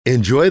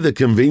Enjoy the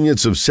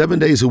convenience of 7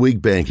 days a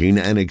week banking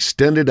and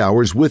extended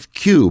hours with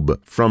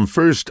Cube from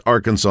First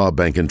Arkansas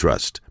Bank and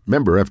Trust.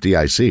 Member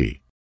FDIC.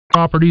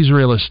 Properties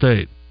Real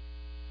Estate.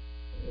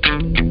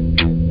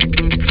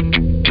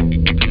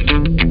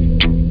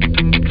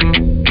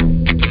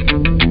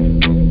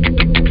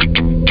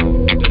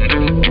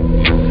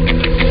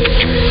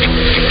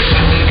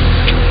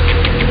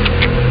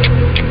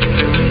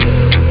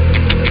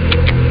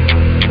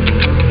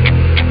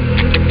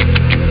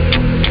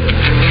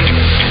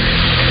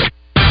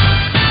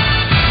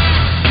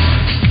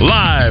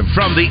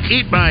 From the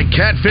Eat My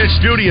Catfish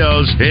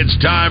studios, it's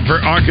time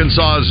for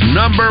Arkansas's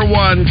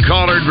 #1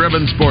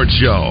 caller-driven sports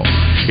show.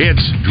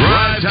 It's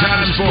Drive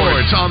Time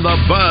Sports on the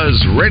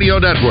Buzz Radio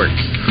Network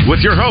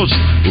with your hosts,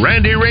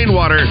 Randy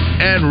Rainwater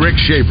and Rick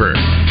Shaeffer.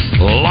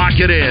 Lock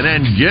it in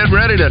and get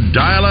ready to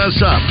dial us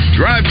up.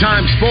 Drive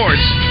Time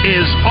Sports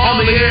is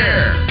on the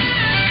air.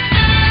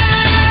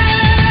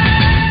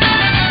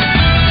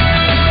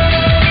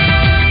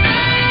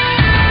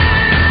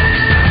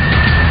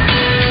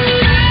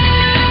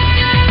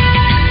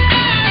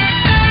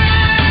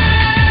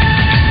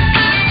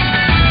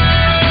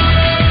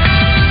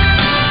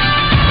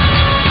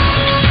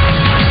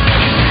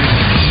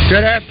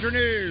 Good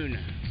afternoon.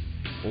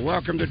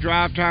 Welcome to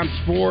Drive Time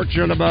Sports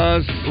on the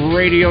Buzz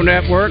Radio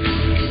Network.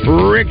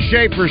 Rick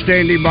Shaeffer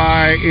standing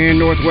by in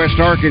Northwest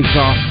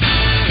Arkansas.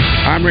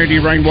 I'm Randy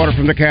Rainwater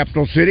from the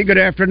capital city. Good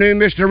afternoon,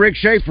 Mr. Rick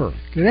Shaeffer.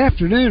 Good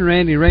afternoon,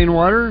 Randy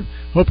Rainwater.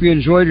 Hope you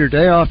enjoyed your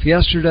day off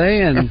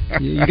yesterday, and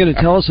you're going to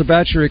tell us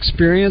about your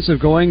experience of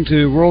going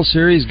to World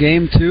Series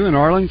Game 2 in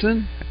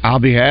Arlington? I'll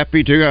be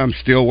happy to. I'm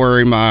still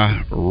wearing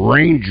my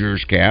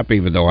Rangers cap,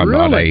 even though I'm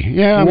not a...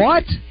 Yeah.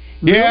 What?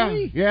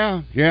 Really?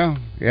 Yeah.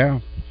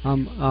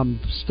 I'm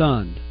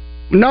stunned.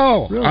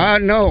 No,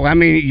 really? No. I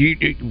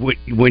mean,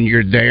 when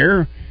you're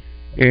there,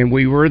 and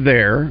we were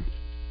there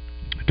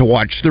to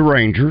watch the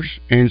Rangers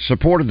and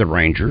supported the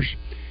Rangers.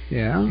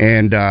 Yeah.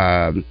 And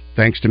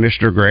thanks to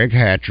Mr. Greg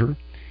Hatcher,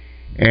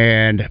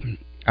 and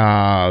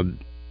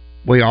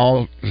we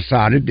all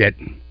decided that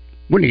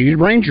we needed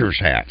Rangers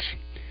hats,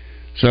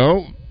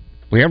 so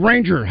we have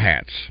Ranger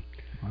hats.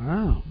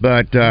 Wow.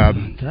 But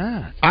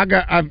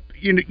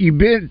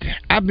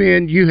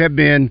you have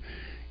been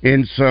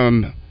in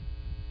some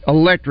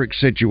electric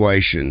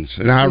situations,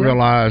 and I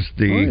realized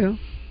the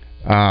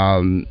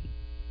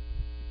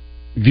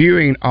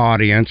viewing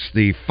audience,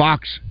 the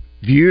Fox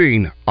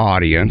viewing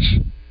audience,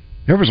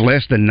 there was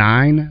less than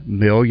 9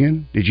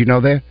 million. Did you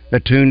know that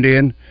tuned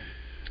in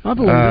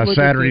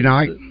Saturday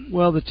night?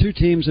 Well, the two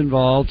teams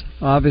involved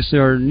obviously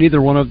are neither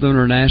one of them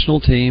are national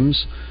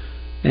teams,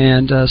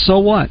 and so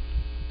what?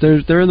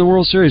 They're in the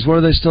World Series. What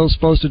are they still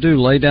supposed to do?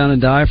 Lay down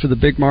and die for the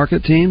big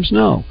market teams?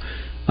 No.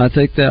 I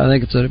think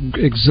it's an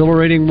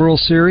exhilarating World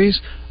Series.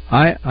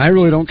 I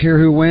really don't care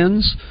who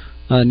wins.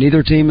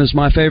 Neither team is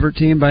my favorite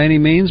team by any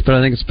means, but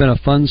I think it's been a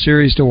fun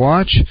series to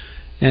watch.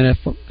 And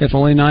if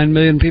only 9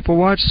 million people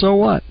watch, so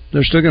what?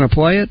 They're still going to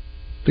play it.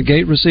 The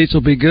gate receipts will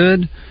be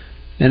good.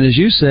 And as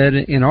you said,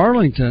 in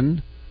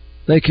Arlington,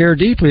 they care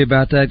deeply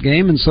about that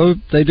game, and so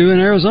they do in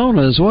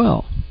Arizona as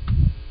well.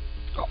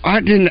 I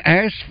didn't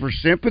ask for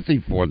sympathy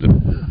for the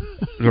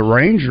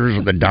Rangers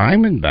or the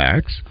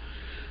Diamondbacks.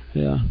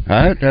 Yeah,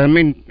 I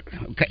mean,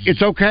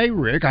 it's okay,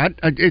 Rick.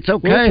 It's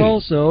okay.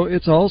 Well,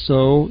 it's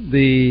also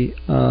the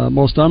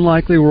most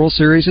unlikely World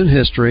Series in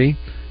history.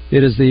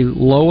 It is the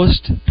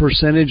lowest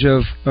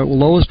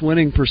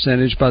winning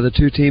percentage by the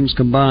two teams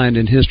combined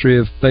in history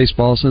of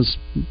baseball since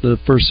the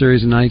first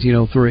series in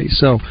 1903.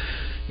 So,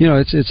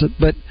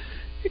 but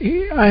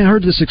I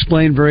heard this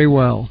explained very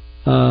well.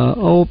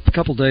 A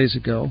couple days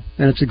ago,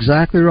 and it's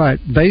exactly right.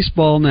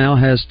 Baseball now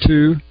has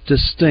two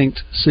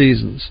distinct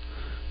seasons.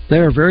 They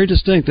are very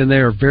distinct, and they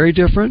are very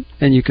different,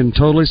 and you can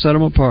totally set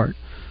them apart.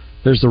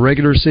 There's the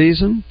regular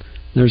season,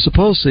 there's the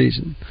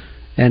postseason,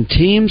 and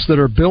teams that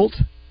are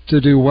built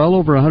to do well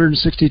over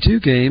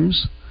 162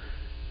 games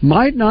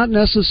might not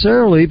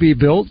necessarily be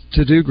built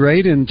to do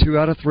great in 2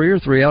 out of 3 or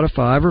 3 out of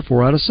 5 or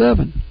 4 out of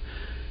 7.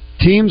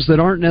 Teams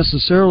that aren't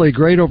necessarily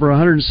great over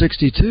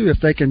 162, if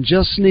they can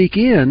just sneak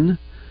in,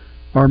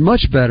 are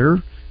much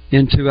better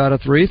in 2 out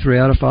of 3, 3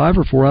 out of 5,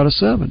 or 4 out of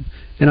 7.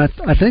 And I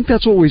think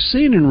that's what we've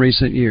seen in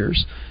recent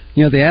years.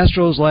 The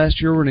Astros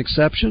last year were an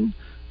exception,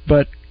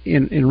 but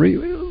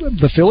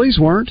the Phillies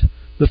weren't.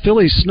 The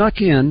Phillies snuck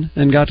in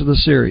and got to the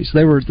series.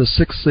 They were the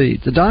 6th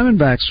seed. The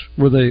Diamondbacks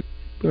were the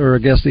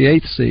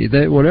 8th seed.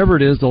 Whatever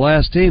it is, the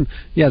last team.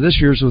 Yeah,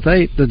 this year's with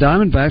 8. The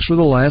Diamondbacks were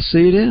the last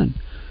seed in.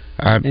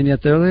 And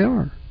yet there they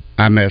are.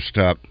 I messed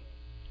up.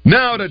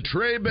 Now to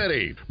Trey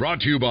Biddy, brought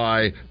to you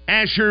by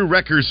Asher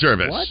Wrecker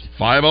Service. What?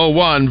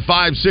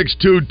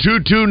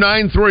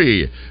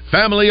 501-562-2293.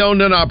 Family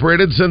owned and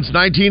operated since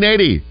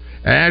 1980.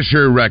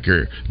 Asher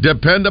Wrecker,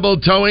 dependable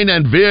towing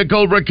and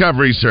vehicle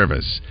recovery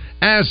service.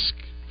 Ask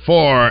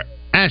for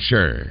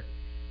Asher.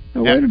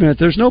 Now, wait a minute.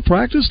 There's no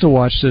practice to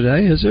watch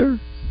today, is there?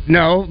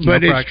 No,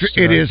 but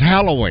it is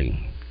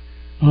Halloween.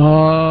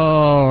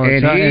 Oh,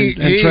 and Trey's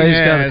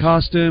got a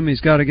costume.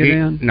 He's got to get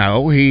in.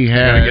 No, he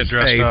has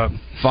a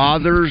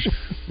father's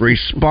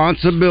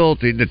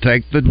responsibility to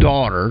take the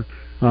daughter.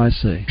 I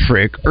see.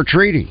 Trick or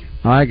treating.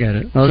 I get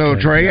it. Okay. So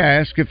Trey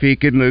asked if he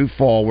could move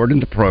forward in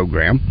the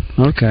program.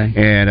 Okay.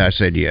 And I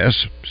said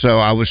yes. So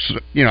I was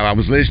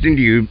listening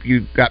to you.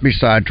 You got me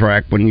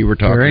sidetracked when you were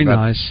talking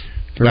about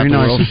the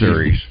World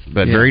Series.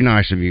 But very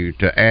nice of you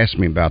to ask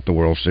me about the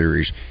World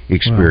Series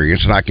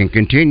experience, and I can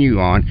continue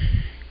on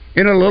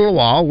in a little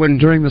while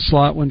during the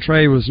slot when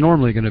Trey was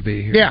normally going to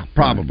be here. Yeah,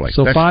 probably. Right.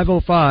 So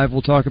 5:05,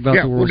 we'll talk about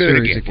the World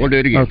Series again. We'll do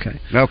it again.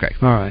 Okay.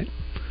 All right.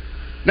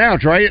 Now,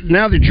 Trey,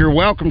 now that you're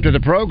welcome to the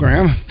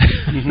program,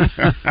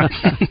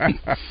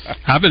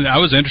 I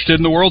was interested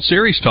in the World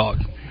Series talk.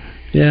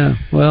 Yeah,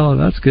 well,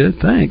 that's good.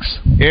 Thanks.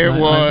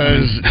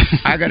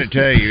 I got to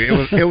tell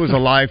you, it was a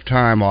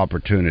lifetime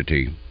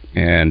opportunity,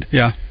 and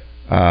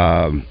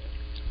I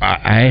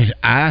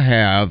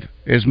have,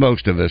 as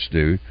most of us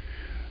do,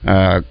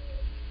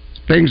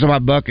 things on my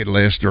bucket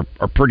list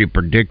are pretty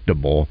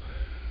predictable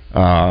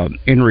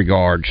in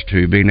regards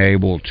to being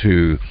able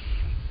to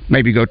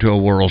maybe go to a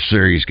World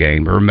Series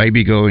game or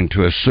maybe going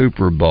to a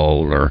Super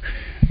Bowl or,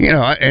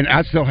 and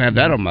I still have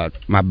that on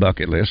my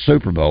bucket list,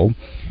 Super Bowl.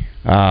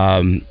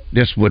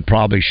 This would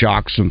probably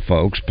shock some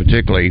folks,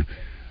 particularly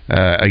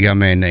a young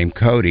man named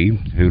Cody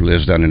who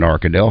lives down in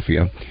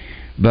Arkadelphia.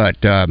 But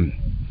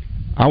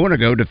I want to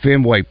go to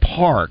Fenway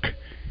Park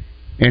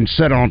and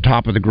sit on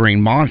top of the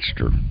Green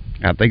Monster.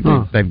 I think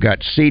they've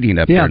got seating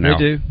up there now. Yeah,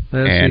 they do. They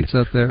have seats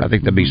up there. I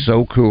think that'd be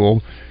so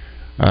cool.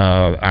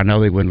 I know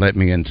they wouldn't let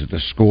me into the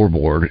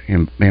scoreboard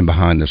and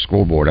behind the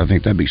scoreboard. I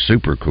think that'd be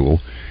super cool.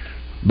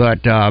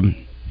 But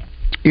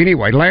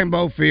anyway,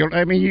 Lambeau Field.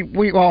 I mean,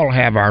 we all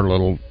have our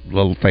little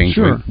things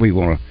we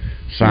want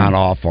to sign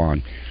off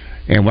on.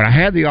 And when I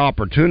had the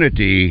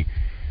opportunity,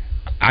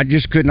 I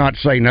just could not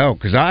say no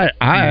because I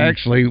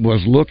actually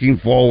was looking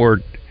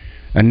forward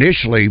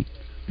initially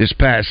this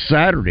past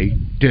Saturday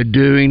to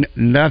doing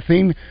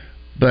nothing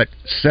but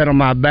sit on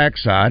my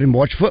backside and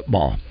watch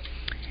football.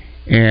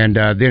 And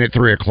then at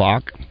 3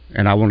 o'clock,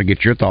 and I want to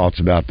get your thoughts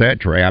about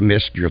that, Trey. I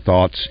missed your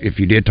thoughts if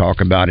you did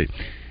talk about it,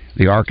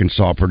 the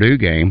Arkansas-Purdue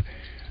game.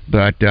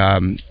 But,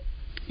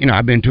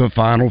 I've been to a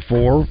Final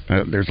Four.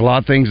 There's a lot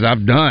of things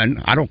I've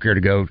done. I don't care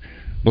to go,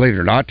 believe it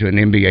or not, to an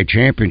NBA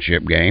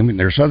championship game. And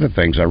there's other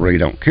things I really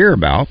don't care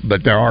about.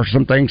 But there are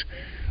some things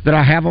that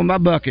I have on my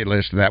bucket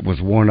list. That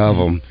was one of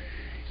them.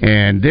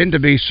 And then to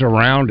be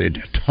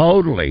surrounded,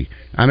 totally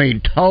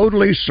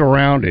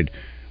surrounded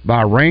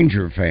by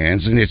Ranger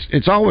fans, and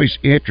it's always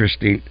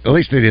interesting, at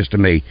least it is to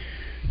me,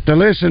 to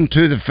listen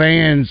to the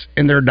fans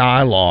and their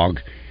dialogue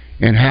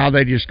and how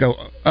they just go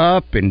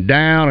up and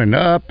down and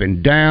up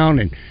and down.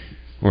 And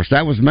of course,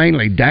 that was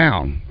mainly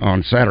down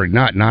on Saturday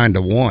night,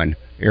 9-1.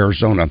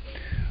 Arizona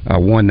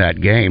won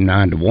that game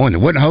 9-1. There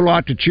wasn't a whole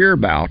lot to cheer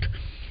about,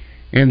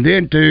 and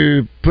then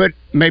to put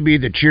maybe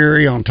the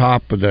cherry on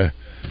top of the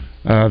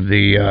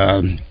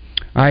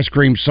ice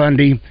cream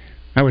sundae,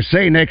 I was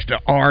sitting next to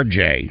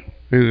RJ,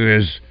 who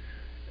is,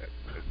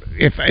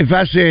 if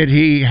I said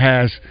he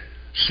has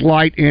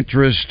slight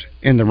interest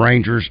in the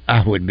Rangers,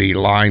 I would be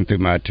lying through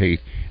my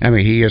teeth. I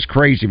mean, he is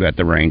crazy about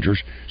the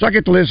Rangers. So I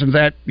get to listen to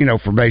that,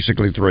 for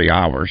basically 3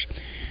 hours.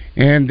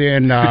 And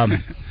then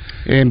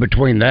in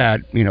between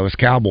that, it's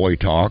cowboy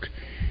talk.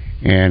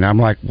 And I'm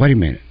like, wait a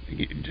minute.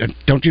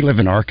 Don't you live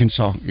in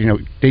Arkansas?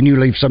 Didn't you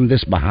leave some of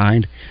this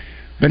behind?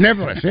 But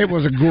nevertheless, it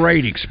was a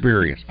great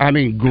experience. I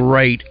mean,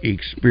 great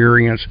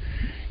experience.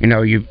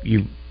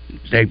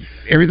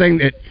 Everything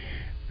that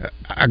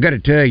I got to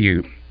tell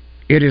you,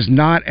 it is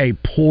not a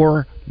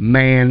poor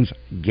man's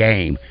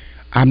game.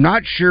 I'm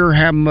not sure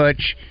how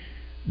much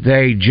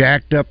they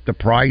jacked up the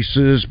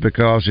prices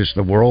because it's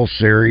the World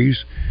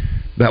Series,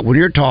 but when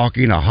you're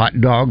talking a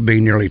hot dog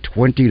being nearly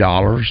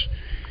 $20.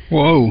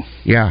 Whoa.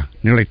 Yeah,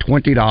 nearly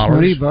 $20.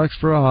 $20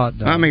 for a hot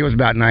dog. I mean, it was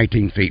about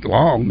 19 feet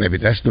long. Maybe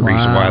that's the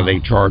reason why they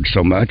charge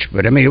so much.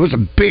 But, I mean, it was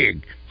a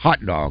big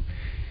hot dog.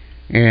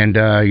 And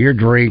your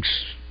drinks,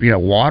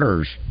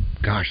 waters,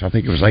 gosh, I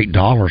think it was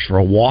 $8 for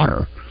a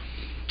water.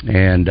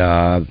 And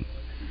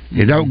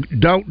you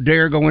don't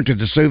dare go into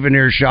the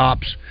souvenir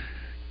shops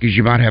because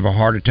you might have a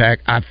heart attack.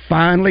 I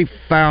finally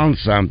found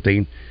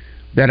something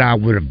that I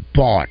would have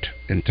bought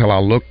until I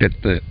looked at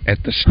the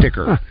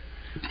sticker.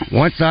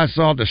 Once I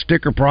saw the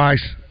sticker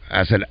price,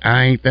 I said,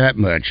 I ain't that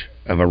much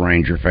of a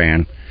Ranger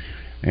fan.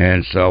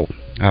 And so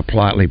I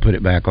politely put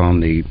it back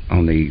on the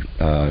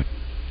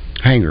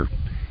hanger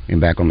and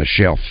back on the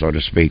shelf, so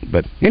to speak.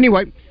 But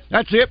anyway,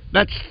 that's it.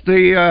 That's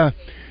the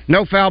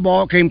no foul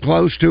ball came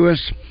close to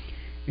us,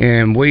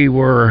 and we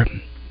were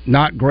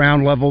not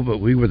ground level, but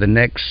we were the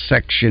next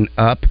section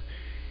up.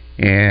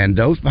 And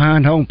those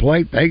behind home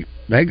plate,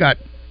 they got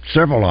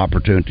several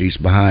opportunities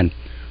behind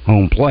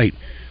home plate.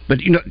 But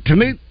to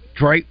me,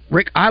 Trey,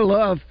 Rick,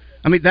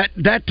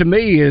 that to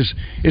me is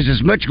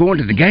as much going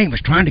to the game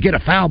as trying to get a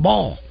foul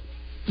ball.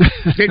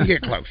 Didn't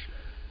get close.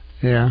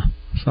 Yeah,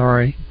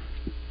 sorry.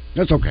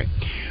 That's okay.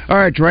 All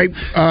right, Trey.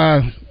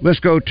 Let's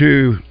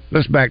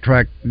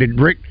backtrack. Did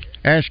Rick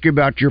ask you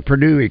about your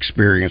Purdue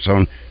experience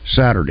on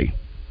Saturday.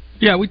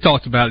 Yeah, we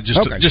talked about it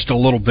just a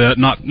little bit,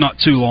 not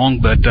too long,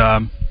 but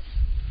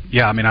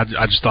yeah, I mean,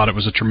 I just thought it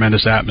was a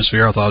tremendous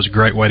atmosphere. I thought it was a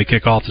great way to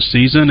kick off the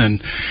season,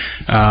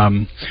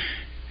 and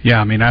yeah,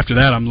 I mean, after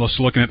that, I'm just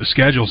looking at the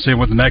schedule, seeing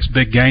what the next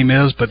big game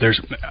is. But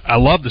I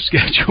love the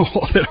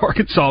schedule that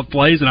Arkansas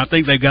plays, and I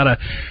think they've got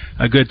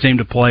a good team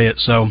to play it.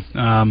 So,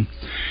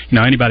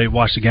 anybody who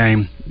watched the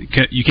game,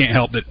 you can't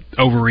help but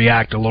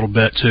overreact a little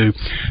bit to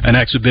an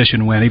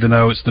exhibition win, even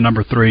though it's the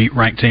number 3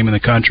 ranked team in the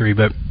country.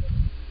 But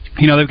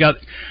they've got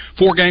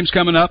 4 games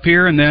coming up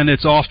here, and then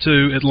it's off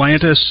to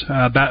Atlantis,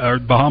 or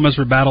Bahamas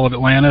for Battle of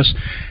Atlantis,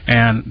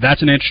 and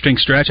that's an interesting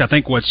stretch. I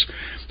think what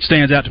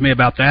stands out to me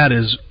about that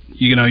is,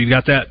 you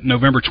got that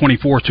November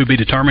 24th to be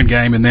determined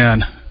game, and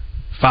then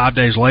 5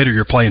 days later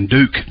you're playing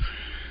Duke.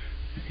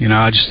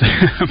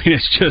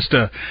 It's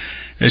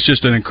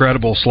just an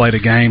incredible slate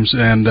of games,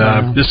 and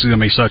this is going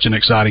to be such an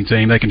exciting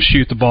team. They can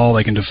shoot the ball,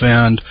 they can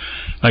defend,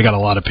 they got a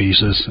lot of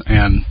pieces,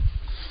 and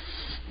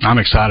I'm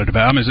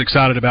as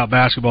excited about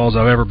basketball as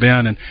I've ever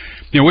been. And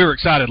we were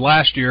excited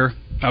last year.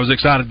 I was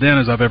excited then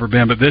as I've ever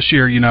been. But this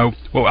year,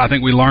 what I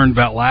think we learned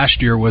about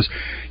last year was,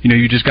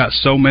 you just got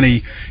so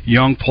many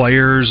young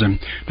players, and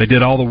they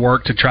did all the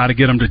work to try to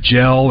get them to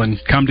gel and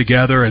come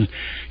together. And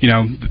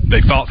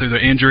they fought through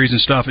the injuries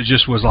and stuff. It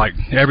just was like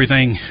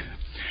everything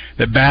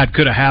that bad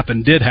could have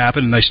happened did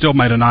happen, and they still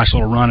made a nice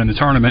little run in the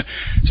tournament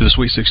to the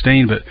Sweet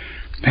 16. But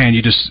man,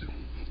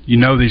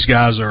 these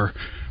guys are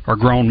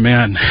grown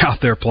men out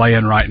there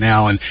playing right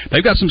now, and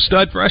they've got some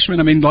stud freshmen.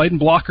 I mean, Layden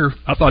Blocker,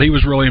 I thought he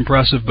was really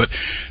impressive, but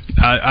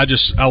I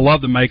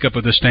love the makeup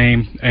of this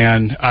team,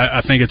 and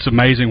I think it's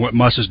amazing what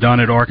Muss has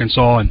done at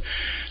Arkansas,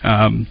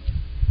 and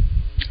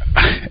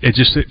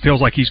it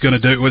feels like he's going to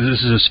do it.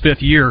 This is his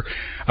 5th year.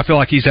 I feel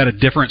like he's had a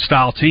different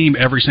style team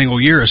every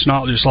single year. It's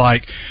not just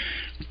like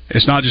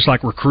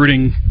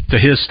recruiting to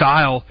his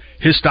style.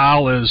 His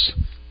style is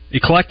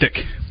eclectic.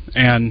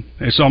 And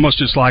it's almost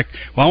just like,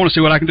 well, I want to see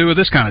what I can do with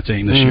this kind of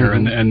team this year.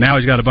 And now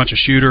he's got a bunch of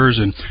shooters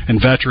and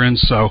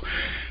veterans. So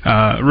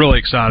really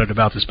excited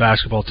about this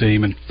basketball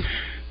team, and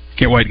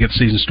can't wait to get the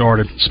season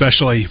started.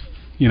 Especially,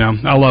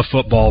 I love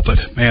football, but,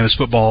 man, this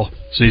football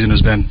season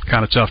has been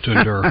kind of tough to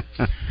endure.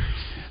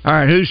 All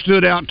right, who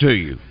stood out to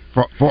you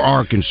for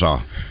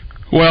Arkansas?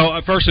 Well,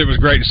 at first it was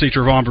great to see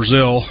Trevon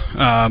Brazile,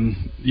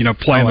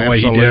 playing the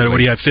way he did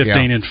when he had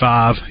 15 and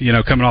 5,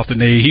 coming off the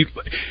knee.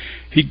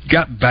 He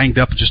got banged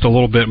up just a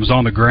little bit and was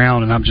on the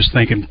ground, and I'm just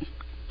thinking,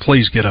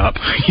 please get up.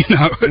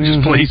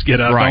 Just please get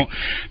up. Right.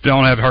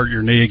 Don't have hurt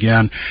your knee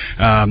again.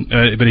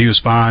 But he was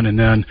fine. And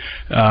then,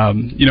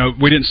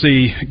 we didn't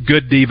see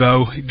good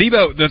Devo.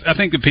 Devo, I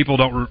think that people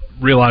don't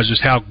realize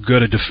just how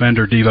good a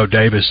defender Devo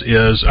Davis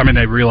is. I mean,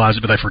 they realize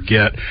it, but they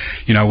forget,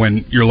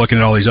 when you're looking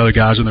at all these other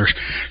guys and they're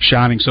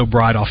shining so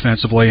bright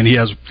offensively, and he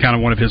has kind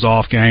of one of his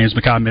off games.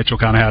 Mekhi Mitchell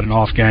kind of had an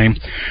off game.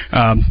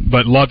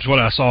 But loved what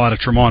I saw out of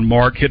Tremont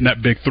Mark, hitting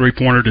that big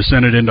three-pointer to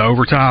send it into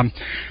overtime.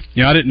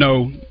 I didn't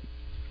know,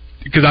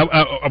 because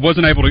I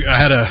wasn't able to. I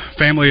had a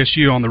family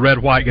issue on the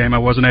red-white game. I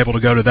wasn't able to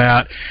go to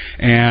that,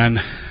 and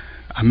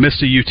I missed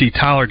the UT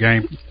Tyler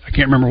game. I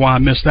can't remember why I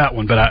missed that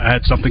one, but I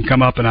had something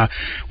come up, and I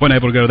wasn't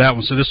able to go to that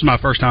one. So this is my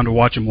first time to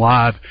watch him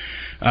live,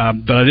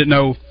 but I didn't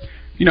know,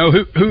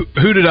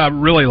 who did I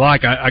really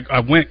like?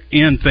 I went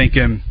in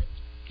thinking,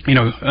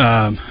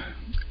 Khalif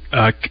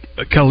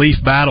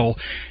Battle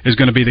is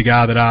going to be the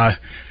guy that I,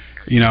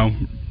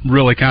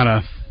 really kind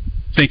of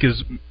think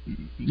is,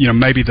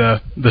 maybe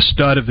the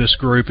stud of this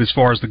group as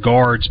far as the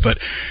guards, but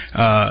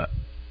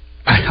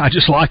I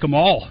just like them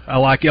all. I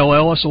like L.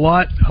 Ellis a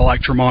lot. I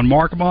like Tremont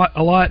Mark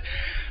a lot.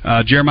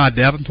 Jeremiah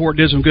Davenport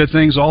did some good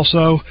things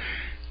also.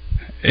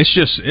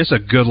 It's a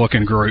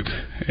good-looking group.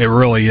 It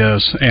really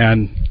is.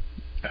 And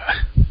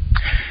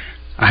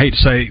I hate to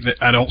say that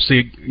I don't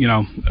see,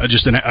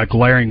 just a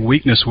glaring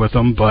weakness with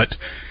them, but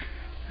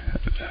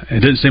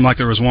it didn't seem like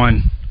there was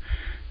one.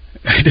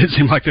 It didn't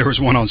seem like there was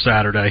one on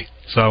Saturday.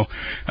 So,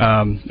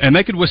 and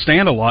they could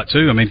withstand a lot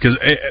too. I mean, because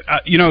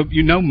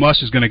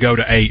Muss is going to go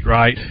to 8,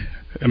 right?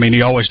 I mean,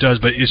 he always does.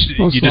 But you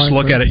just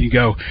look at it and you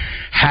go,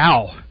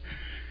 how?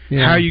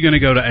 Yeah. How are you going to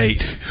go to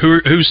 8?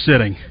 Who's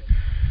sitting?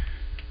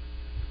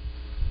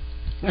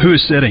 Who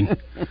is sitting?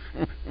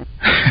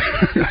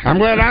 I'm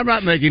glad I'm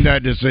not making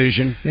that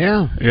decision.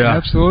 Yeah,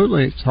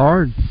 absolutely. It's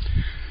hard.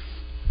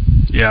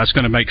 Yeah, it's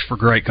going to make for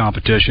great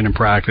competition and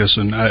practice,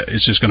 and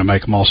it's just going to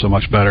make them all so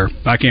much better.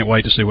 I can't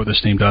wait to see what this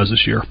team does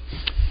this year.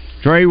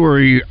 Trey, were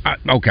you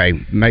okay?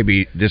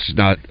 Maybe this is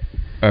not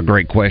a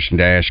great question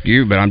to ask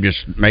you, but I'm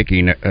just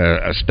making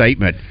a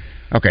statement.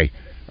 Okay,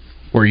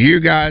 were you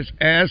guys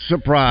as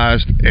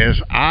surprised as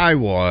I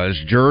was?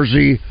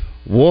 Jersey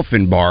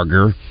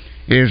Wolfenbarger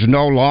is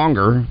no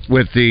longer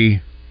with the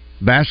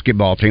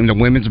basketball team, the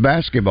women's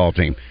basketball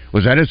team.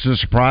 Was that as a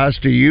surprise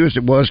to you as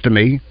it was to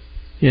me?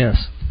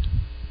 Yes.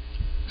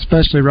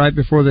 Especially right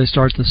before they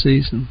start the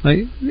season.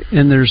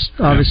 And there's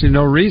obviously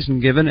no reason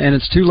given, and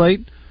it's too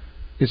late.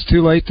 It's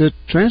too late to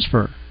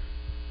transfer.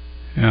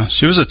 Yeah,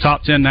 she was a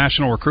top 10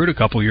 national recruit a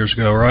couple years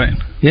ago, right?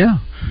 Yeah.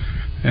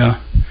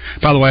 Yeah.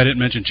 By the way, I didn't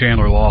mention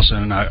Chandler Lawson,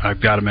 and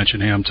I've got to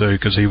mention him too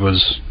because he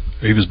was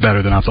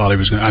better than I thought he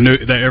was going. I knew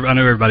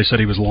everybody said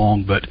he was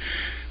long, but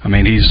I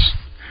mean he's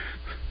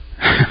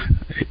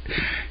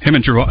him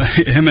and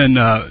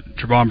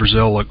Trevon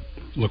Brazile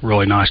look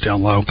really nice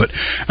down low. But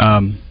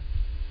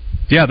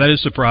yeah, that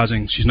is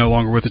surprising. She's no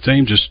longer with the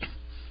team. Just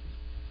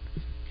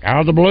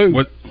out of the blue.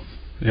 What?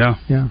 Yeah.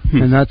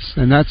 And that's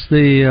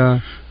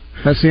the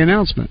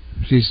announcement.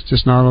 She's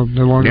just no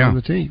longer on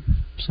the team.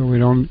 So we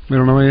don't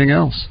know anything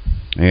else.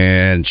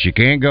 And she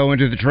can't go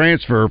into the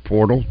transfer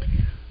portal.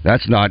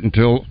 That's not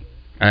until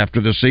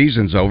after the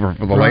season's over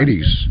for the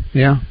ladies.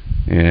 Yeah.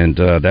 And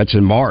that's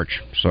in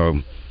March.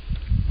 So,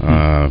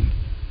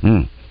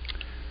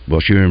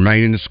 will she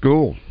remain in the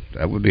school?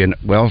 That would be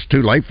it's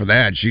too late for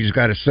that. She's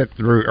got to sit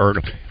through, or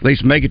at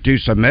least make it 2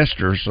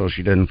 semesters so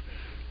she doesn't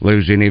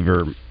lose any of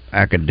her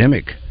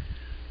academic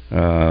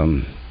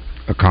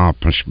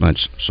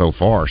accomplishments so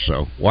far.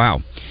 So,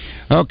 wow.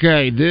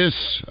 Okay, this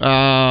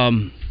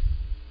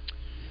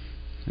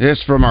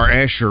from our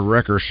Asher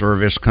Wrecker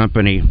Service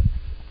Company.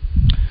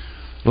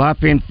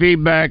 Live in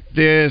feedback.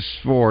 This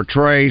for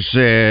Trey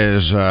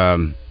says,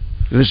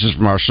 this is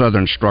from our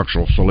Southern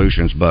Structural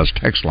Solutions Buzz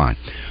text line.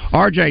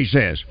 RJ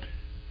says,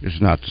 this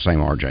is not the same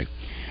RJ.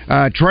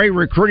 Trey,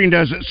 recruiting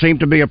doesn't seem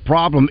to be a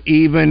problem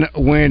even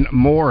when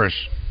Morris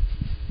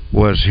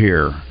was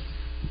here.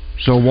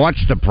 So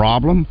what's the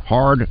problem?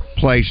 Hard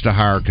place to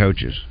hire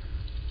coaches.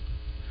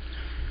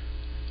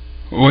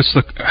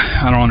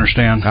 I don't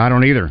understand. I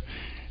don't either.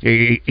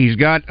 He's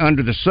got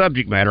under the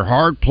subject matter,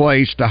 hard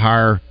place to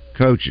hire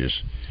coaches.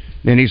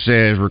 Then he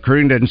says,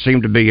 recruiting doesn't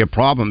seem to be a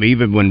problem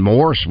even when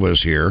Morris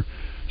was here.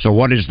 So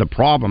what is the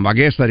problem? I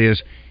guess that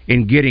is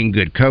in getting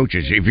good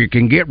coaches. If you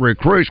can get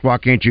recruits, why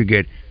can't you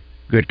get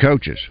good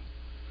coaches?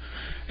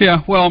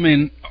 Yeah, well, I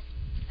mean,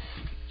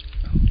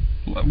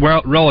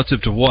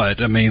 relative to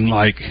what? I mean,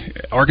 like,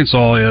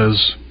 Arkansas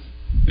is,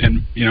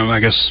 and, I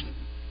guess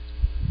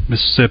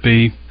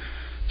Mississippi,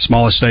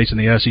 smallest states in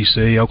the SEC.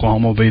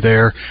 Oklahoma will be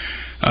there.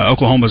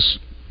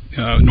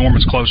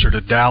 Norman's closer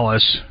to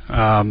Dallas,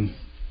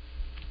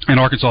 and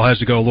Arkansas has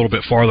to go a little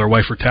bit farther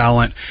away for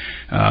talent.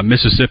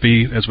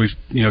 Mississippi, as we've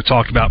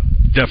talked about,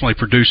 definitely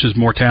produces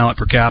more talent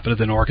per capita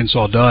than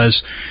Arkansas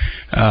does.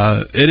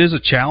 It is a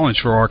challenge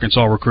for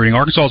Arkansas recruiting.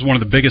 Arkansas is one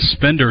of the biggest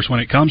spenders when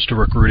it comes to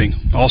recruiting,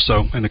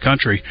 also in the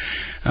country,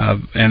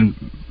 and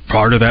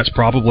part of that's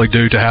probably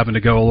due to having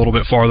to go a little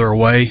bit farther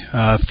away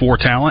for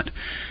talent.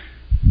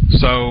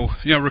 So,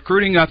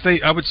 recruiting,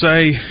 I would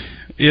say,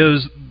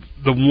 is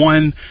the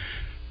one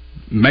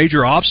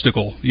major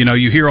obstacle.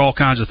 You hear all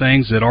kinds of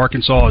things that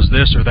Arkansas is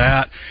this or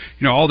that.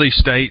 All these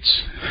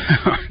states,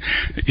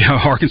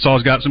 Arkansas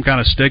has got some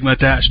kind of stigma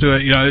attached to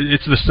it.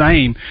 It's the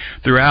same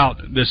throughout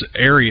this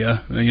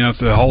area,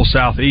 for the whole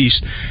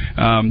Southeast.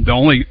 The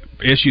only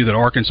issue that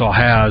Arkansas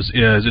has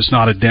is it's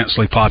not a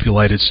densely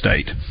populated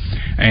state,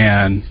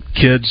 and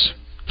kids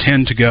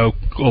tend to go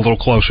a little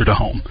closer to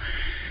home.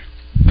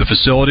 The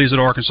facilities at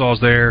Arkansas is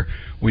there.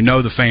 We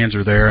know the fans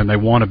are there, and they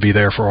want to be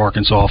there for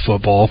Arkansas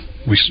football.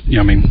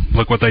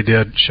 Look what they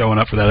did showing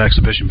up for that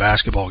exhibition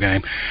basketball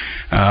game,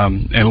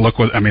 and look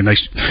what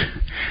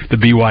the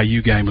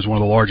BYU game was one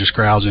of the largest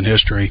crowds in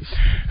history.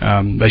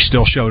 They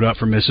still showed up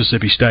for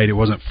Mississippi State. It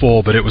wasn't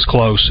full, but it was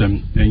close,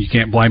 and you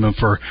can't blame them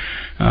for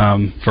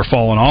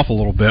falling off a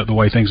little bit the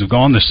way things have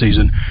gone this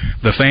season.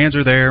 The fans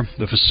are there,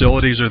 the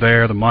facilities are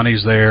there, the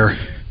money's there.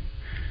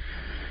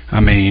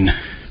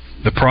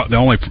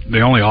 The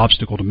only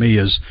obstacle to me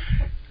is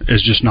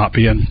just not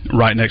being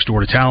right next door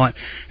to talent.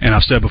 And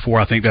I've said before,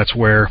 I think that's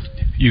where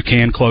you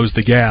can close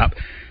the gap.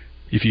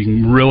 If you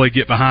can really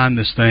get behind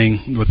this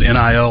thing with the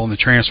NIL and the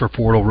transfer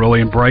portal, really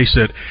embrace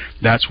it,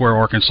 that's where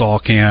Arkansas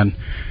can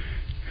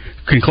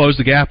close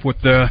the gap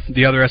with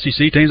the other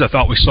SEC teams. I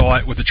thought we saw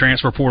it with the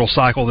transfer portal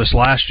cycle this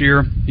last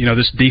year.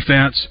 This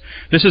defense,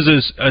 this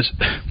is as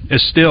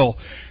still,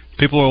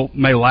 people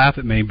may laugh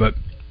at me, but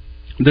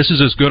this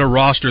is as good a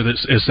roster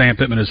as Sam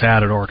Pittman has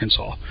had at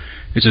Arkansas.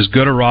 It's as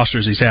good a roster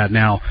as he's had.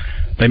 Now,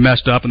 they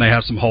messed up and they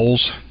have some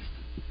holes.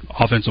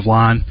 Offensive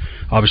line,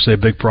 obviously a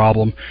big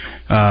problem.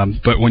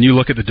 But when you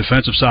look at the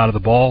defensive side of the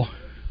ball,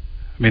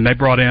 they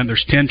brought in,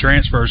 there's 10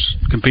 transfers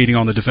competing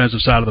on the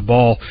defensive side of the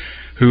ball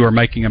who are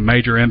making a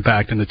major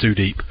impact in the two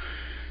deep.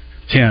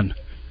 10.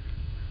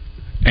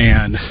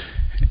 And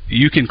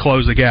you can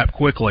close the gap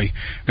quickly.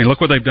 Look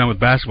what they've done with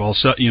basketball.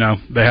 So,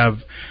 they have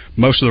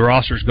most of the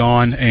rosters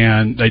gone,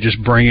 and they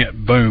just bring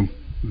it, boom,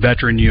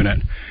 veteran unit.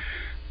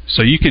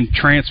 So you can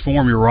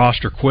transform your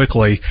roster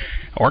quickly.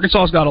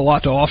 Arkansas's got a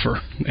lot to offer,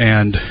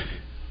 and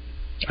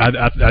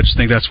I just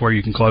think that's where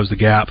you can close the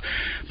gap.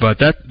 But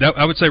that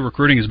I would say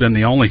recruiting has been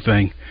the only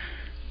thing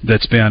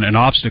that's been an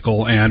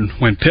obstacle. And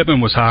when Pittman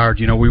was hired,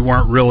 we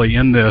weren't really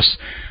in this.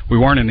 We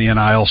weren't in the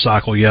NIL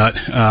cycle yet.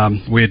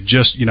 We had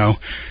just,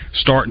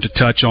 starting to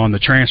touch on the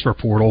transfer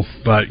portal.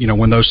 But,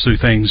 when those two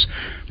things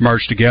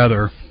merge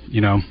together,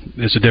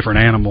 it's a different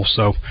animal.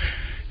 So,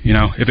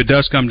 if it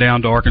does come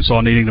down to Arkansas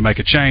needing to make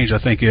a change, I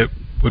think it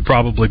would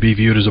probably be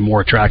viewed as a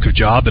more attractive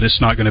job, but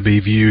it's not going to be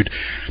viewed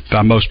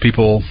by most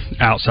people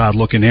outside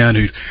looking in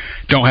who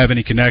don't have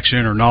any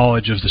connection or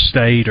knowledge of the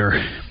state or,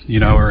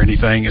 or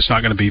anything. It's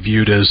not going to be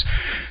viewed as,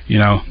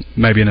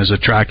 maybe as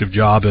attractive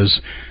job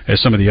as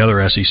some of the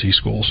other SEC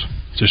schools.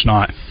 It's just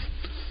not.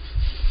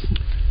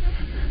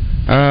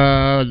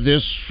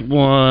 This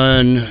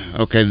one,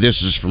 okay,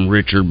 this is from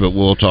Richard, but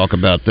we'll talk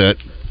about that.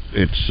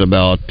 It's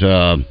about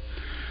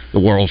the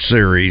World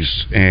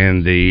Series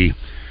and the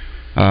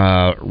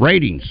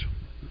ratings,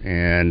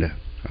 and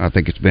I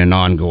think it's been an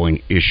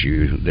ongoing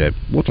issue that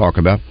we'll talk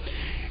about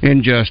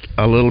in just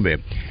a little bit.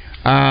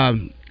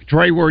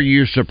 Trey, were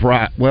you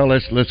surprised? Well,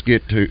 let's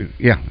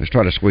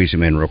try to squeeze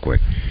him in real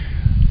quick.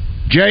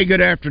 Jay,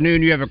 good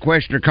afternoon. You have a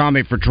question or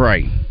comment for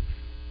Trey?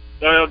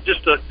 Well,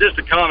 just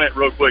a comment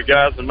real quick,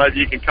 guys, and maybe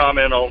you can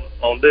comment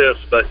on this.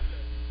 But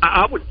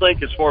I would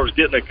think, as far as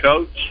getting a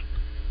coach,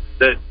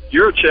 that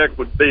Yurachek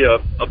would be a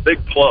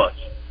big plus.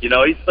 He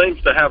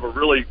seems to have a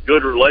really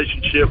good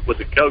relationship with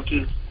the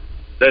coaches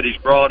that he's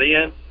brought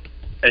in.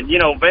 And,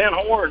 Van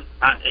Horn,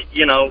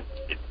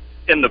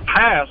 in the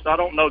past, I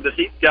don't know that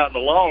he's gotten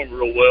along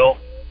real well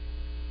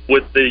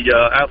with the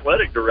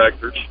athletic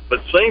directors, but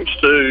seems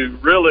to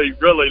really,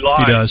 really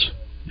like. He does.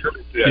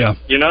 Yeah.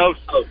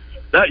 So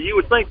that you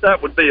would think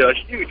that would be a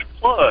huge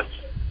plus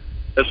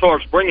as far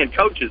as bringing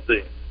coaches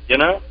in.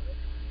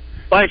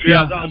 Thanks,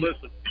 guys. I'll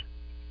listen.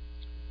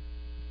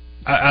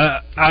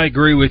 I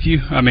agree with you.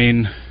 I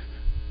mean,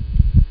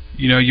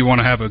 you want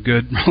to have a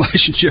good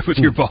relationship with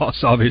your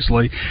boss,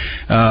 obviously.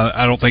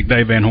 I don't think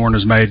Dave Van Horn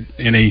has made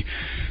any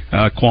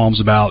qualms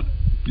about,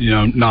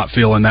 not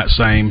feeling that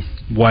same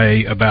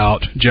way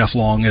about Jeff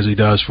Long as he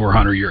does for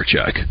Hunter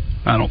Yurachek.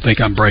 I don't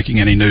think I'm breaking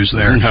any news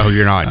there. No,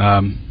 you're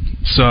not.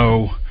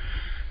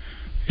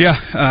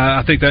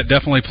 I think that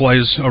definitely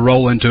plays a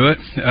role into it.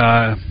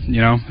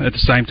 At the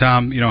same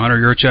time, Hunter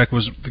Yurachek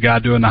was the guy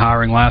doing the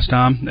hiring last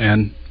time,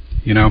 and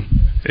he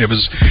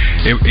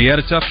had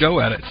a tough go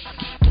at it.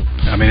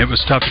 I mean, it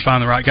was tough to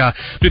find the right guy.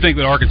 I do think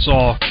that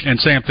Arkansas and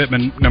Sam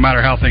Pittman, no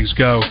matter how things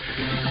go,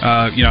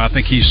 I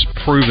think he's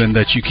proven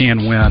that you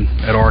can win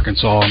at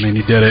Arkansas. I mean,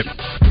 he did it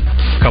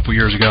a couple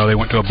years ago. They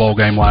went to a bowl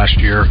game last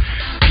year.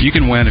 You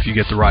can win if you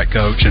get the right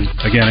coach. And,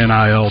 again,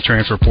 NIL,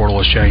 transfer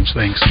portal has changed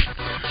things.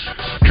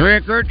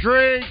 Trick or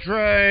treat,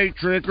 Trey.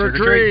 Trick or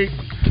treat.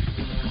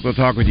 We'll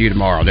talk with you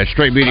tomorrow. That's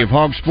Straight Beauty of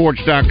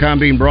Hogsports.com,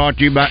 being brought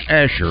to you by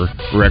Asher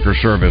Record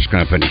Service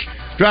Company.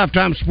 Drive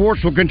Time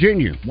Sports will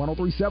continue.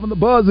 103.7 The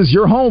Buzz is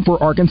your home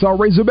for Arkansas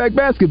Razorback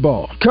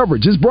basketball.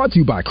 Coverage is brought to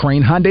you by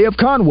Crane Hyundai of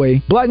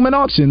Conway, Blackman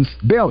Auctions,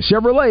 Bell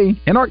Chevrolet,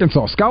 and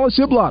Arkansas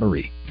Scholarship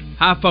Lottery.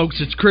 Hi folks,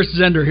 it's Chris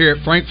Zender here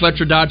at Frank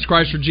Fletcher Dodge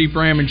Chrysler Jeep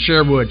Ram in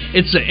Sherwood.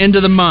 It's the end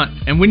of the month,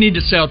 and we need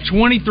to sell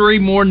 23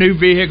 more new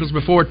vehicles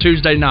before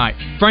Tuesday night.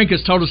 Frank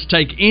has told us to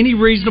take any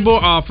reasonable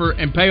offer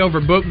and pay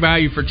over book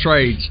value for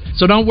trades.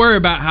 So don't worry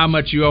about how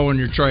much you owe on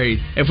your trade.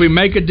 If we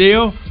make a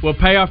deal, we'll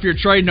pay off your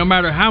trade no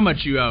matter how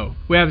much you owe.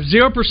 We have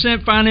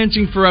 0%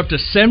 financing for up to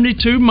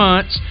 72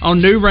 months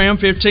on new Ram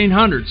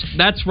 1500s.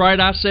 That's right,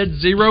 I said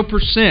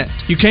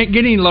 0%. You can't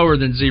get any lower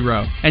than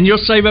zero. And you'll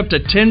save up to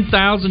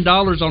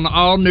 $10,000 on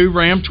all new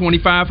Ram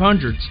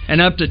 2500s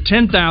and up to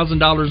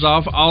 $10,000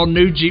 off all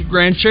new Jeep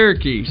Grand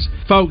Cherokees.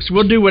 Folks,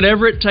 we'll do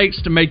whatever it takes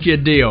to make you a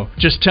deal.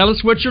 Just tell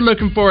us what you're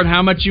looking for and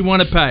how much you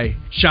want to pay.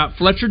 Shop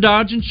Fletcher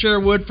Dodge in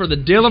Sherwood for the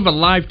deal of a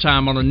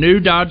lifetime on a new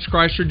Dodge,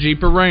 Chrysler,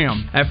 Jeep, or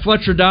Ram. At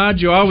Fletcher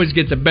Dodge, you always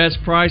get the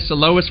best price, the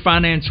lowest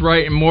finance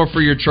rate, and more for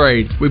your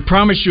trade. We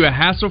promise you a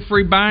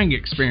hassle-free buying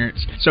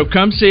experience. So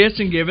come see us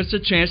and give us a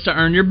chance to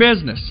earn your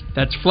business.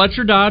 That's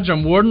Fletcher Dodge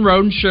on Warden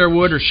Road in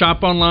Sherwood, or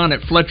shop online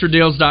at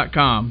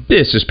FletcherDeals.com.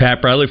 This is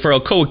Pat Bradley for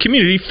Alcoa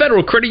Community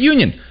Federal Credit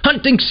Union.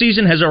 Hunting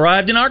season has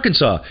arrived in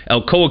Arkansas.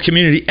 Alcoa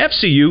Community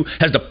FCU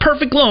has the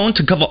perfect loan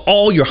to cover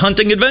all your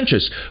hunting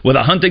adventures,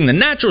 whether hunting the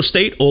natural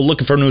state or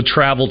looking for a new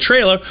travel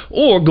trailer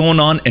or going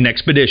on an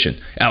expedition.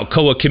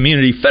 Alcoa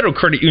Community Federal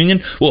Credit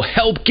Union will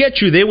help get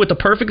you there with the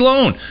perfect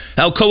loan.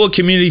 Alcoa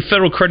Community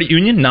Federal Credit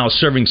Union, now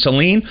serving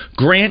Saline,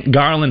 Grant,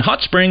 Garland,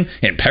 Hot Spring,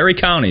 and Perry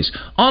counties.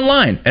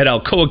 Online at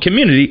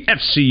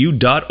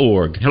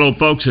alcoacommunityfcu.org. Hello,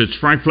 folks. It's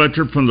Frank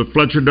Fletcher from the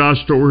Fletcher Dodge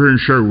store here in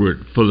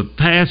Sherwood. For the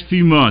past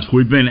few months,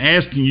 we've been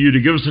asking you to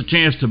give us a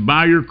chance to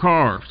buy your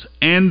cars,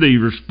 and the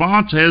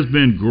response has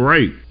been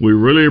great. We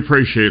really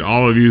appreciate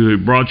all of you who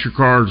brought your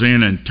cars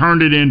in and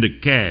turned it into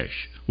cash.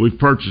 We've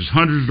purchased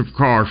hundreds of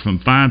cars from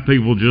fine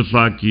people just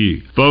like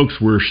you. Folks,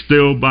 we're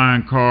still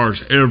buying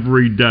cars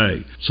every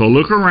day. So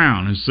look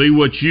around and see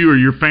what you or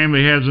your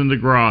family has in the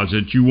garage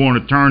that you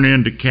want to turn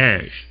into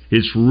cash.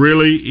 It's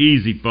really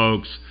easy,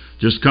 folks.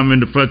 Just come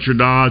into Fletcher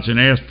Dodge and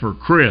ask for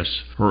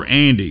Chris or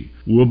Andy.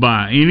 We'll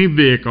buy any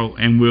vehicle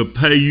and we'll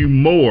pay you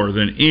more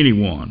than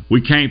anyone.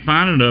 We can't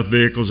find enough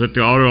vehicles at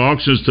the auto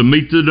auctions to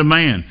meet the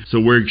demand, so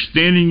we're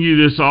extending you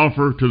this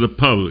offer to the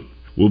public.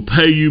 will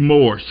pay you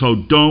more, so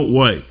don't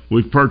wait.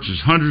 We've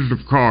purchased hundreds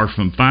of cars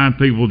from fine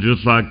people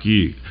just like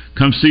you.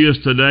 Come see us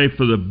today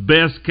for the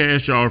best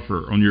cash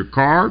offer on your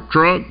car,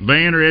 truck,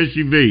 van, or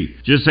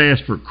SUV. Just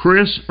ask for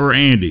Chris or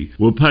Andy.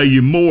 We'll pay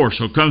you more,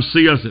 so come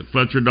see us at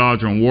Fletcher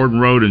Dodge on Warden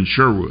Road in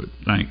Sherwood.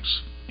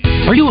 Thanks.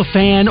 Are you a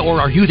fan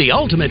or are you the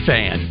ultimate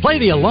fan? Play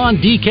the Alon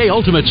DK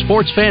Ultimate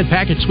Sports Fan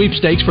Package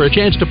Sweepstakes for a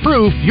chance to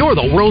prove you're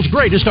the world's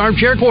greatest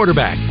armchair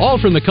quarterback. All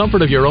from the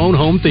comfort of your own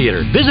home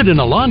theater. Visit an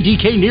Alon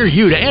DK near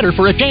you to enter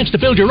for a chance to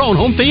build your own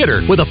home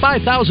theater with a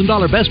 $5,000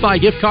 Best Buy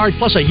gift card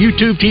plus a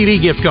YouTube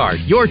TV gift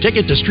card. Your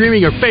ticket to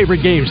streaming your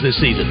favorite games this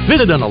season.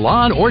 Visit an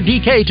Alon or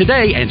DK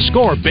today and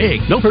score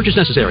big. No purchase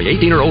necessary.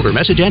 18 or older.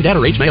 Message and data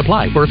rates may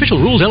apply. For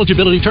official rules,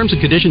 eligibility, terms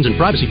and conditions, and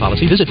privacy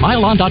policy, visit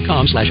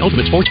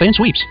myalon.com/ultimate sports fan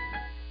sweeps.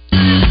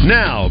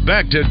 Now,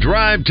 back to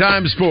Drive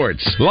Time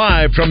Sports,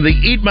 live from the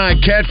Eat My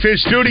Catfish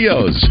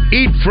studios.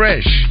 Eat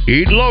fresh,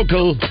 eat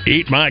local,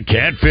 eat my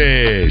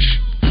catfish.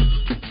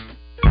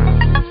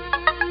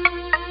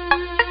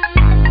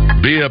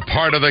 Be a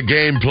part of the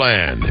game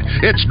plan.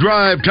 It's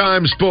Drive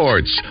Time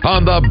Sports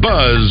on the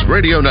Buzz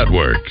Radio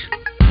Network.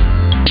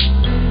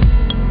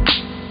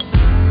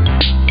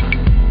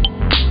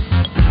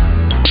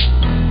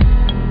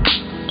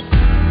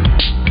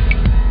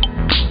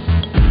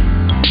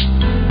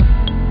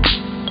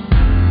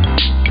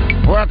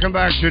 Welcome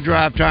back to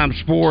Drive Time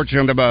Sports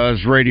on the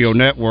Buzz Radio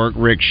Network.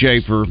 Rick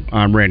Shaeffer,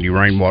 I'm Randy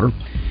Rainwater.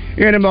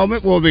 In a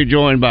moment, we'll be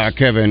joined by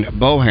Kevin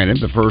Bohannon.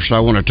 But first, I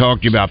want to talk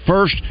to you about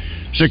First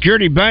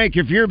Security Bank.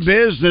 If your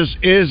business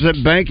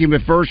isn't banking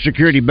with First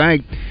Security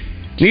Bank,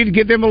 you need to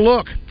give them a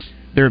look.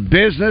 Their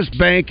business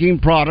banking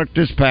product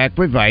is packed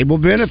with valuable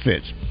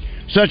benefits,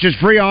 such as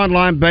free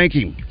online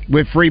banking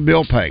with free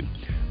bill pay,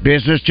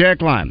 business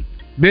check line,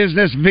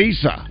 business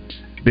visa,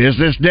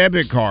 business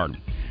debit card,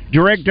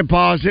 direct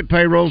deposit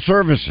payroll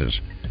services,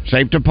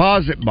 safe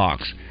deposit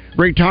box,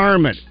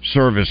 retirement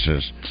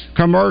services,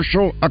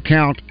 commercial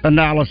account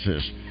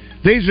analysis.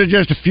 These are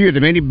just a few of the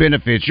many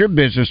benefits your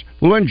business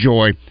will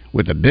enjoy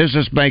with a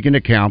business banking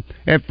account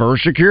at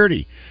First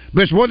Security.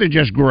 But it's more than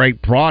just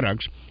great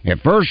products.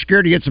 At First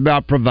Security, it's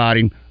about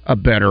providing a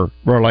better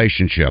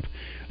relationship.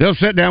 They'll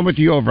sit down with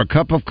you over a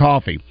cup of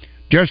coffee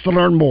just to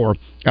learn more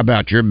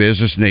about your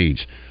business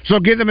needs. So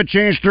give them a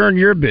chance to earn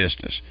your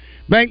business.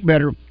 Bank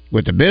better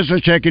with the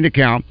business checking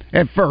account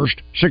at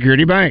First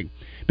Security Bank.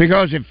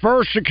 Because at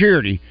First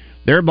Security,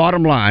 their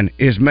bottom line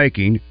is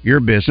making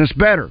your business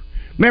better.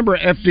 Member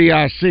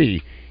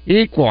FDIC,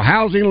 equal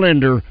housing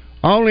lender,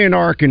 only in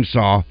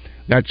Arkansas.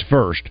 That's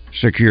First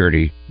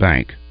Security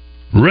Bank.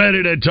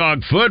 Ready to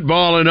talk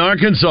football in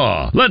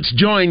Arkansas? Let's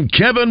join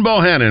Kevin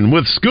Bohannon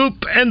with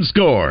Scoop and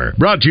Score.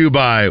 Brought to you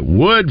by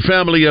Wood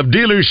Family of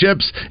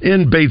Dealerships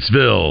in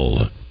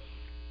Batesville.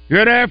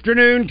 Good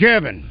afternoon,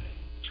 Kevin.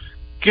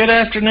 Good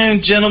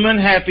afternoon, gentlemen.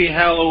 Happy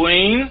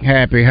Halloween.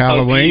 Happy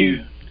Halloween.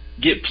 Hope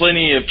you get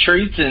plenty of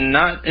treats and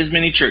not as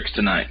many tricks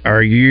tonight.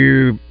 Are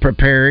you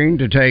preparing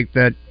to take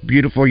that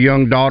beautiful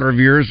young daughter of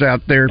yours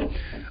out there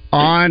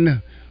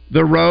on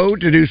the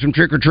road to do some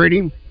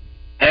trick-or-treating?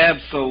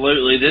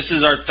 Absolutely. This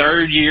is our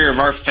third year of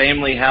our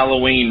family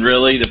Halloween,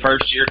 really. The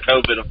first year,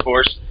 COVID, of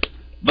course.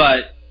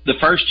 But the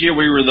first year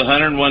we were the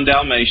 101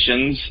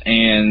 Dalmatians,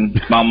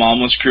 and my mom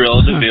was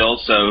Cruella DeVille,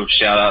 so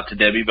shout out to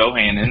Debbie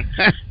Bohannon.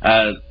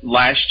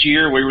 Last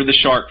year we were the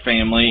Shark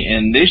family,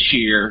 and this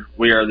year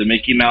we are the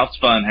Mickey Mouse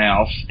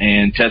Funhouse,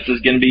 and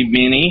Tessa's going to be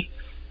Minnie,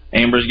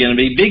 Amber's going to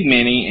be Big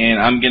Minnie, and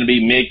I'm going to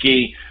be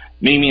Mickey.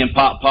 Mimi and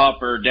Pop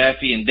Pop are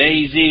Daffy and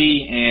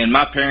Daisy, and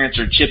my parents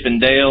are Chip and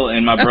Dale,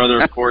 and my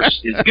brother, of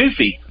course, is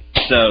Goofy.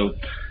 So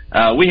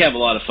we have a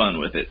lot of fun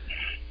with it.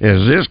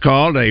 Is this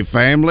called a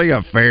family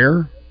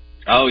affair?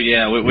 Oh,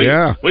 yeah. We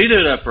do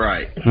it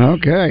upright.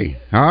 Okay.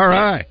 All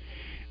right.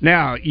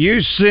 Now,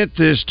 you sent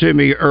this to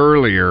me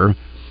earlier,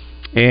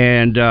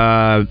 and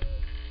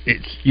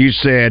you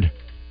said,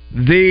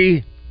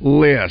 the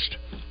list.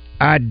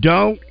 I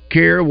don't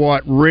care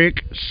what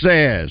Rick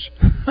says.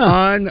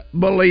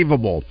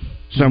 Unbelievable.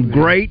 Some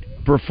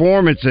great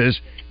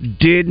performances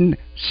didn't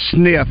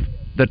sniff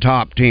the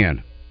top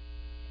 10.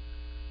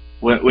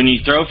 When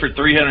you throw for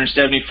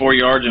 374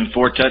 yards and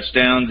 4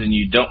 touchdowns and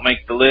you don't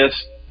make the list,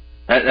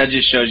 that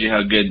just shows you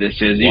how good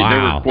this is.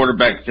 Wow. There were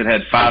quarterbacks that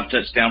had 5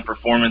 touchdown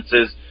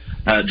performances,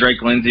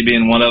 Drake Lindsey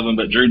being one of them,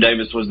 but Drew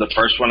Davis was the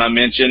first one I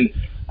mentioned.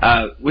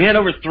 We had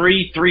over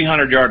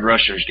 300-yard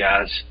rushers,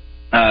 guys.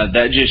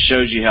 That just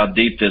shows you how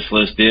deep this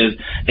list is,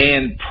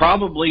 and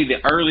probably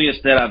the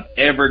earliest that I've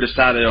ever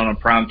decided on a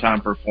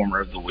primetime performer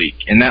of the week,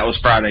 and that was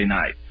Friday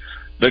night,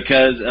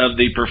 because of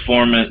the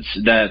performance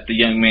that the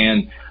young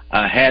man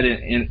had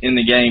in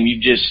the game.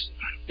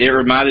 It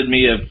reminded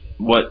me of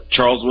what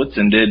Charles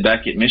Woodson did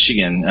back at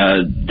Michigan.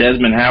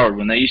 Desmond Howard,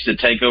 when they used to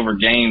take over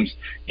games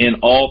in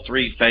all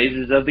 3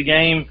 phases of the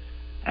game,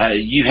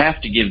 you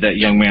have to give that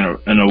young man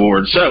an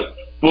award. So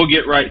we'll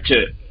get right to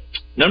it.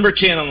 Number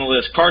 10 on the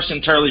list,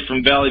 Carson Turley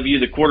from Valley View,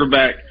 the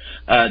quarterback,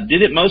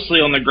 did it mostly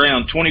on the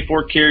ground.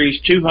 24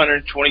 carries,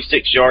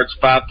 226 yards,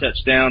 5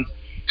 touchdowns.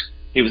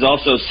 He was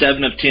also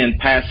 7 of 10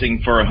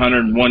 passing for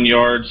 101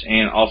 yards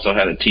and also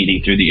had a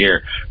TD through the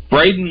air.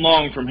 Braden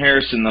Long from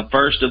Harrison, the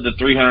first of the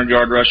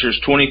 300-yard rushers,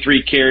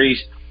 23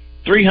 carries,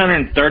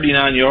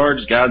 339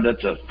 yards. God,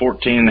 that's a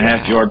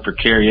 14.5 yard per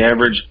carry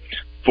average.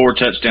 4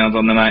 touchdowns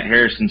on the night.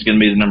 Harrison's going to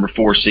be the number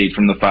 4 seed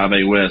from the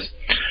 5A West.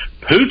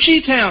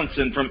 Poochie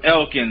Townsend from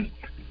Elkins.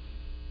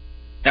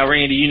 Now,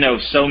 Randy, you know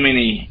so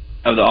many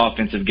of the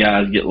offensive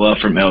guys get love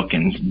from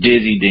Elkins.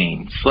 Dizzy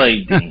Dean,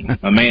 Slade Dean,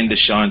 Amanda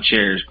Sean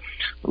Chairs.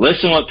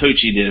 Listen what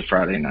Poochie did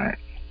Friday night.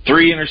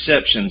 3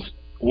 interceptions.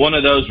 One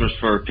of those was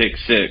for a pick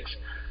 6.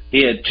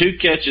 He had 2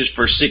 catches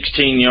for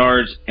 16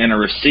 yards and a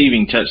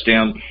receiving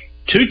touchdown.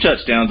 2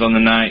 touchdowns on the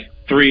night,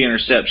 3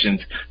 interceptions.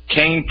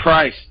 Kane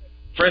Price,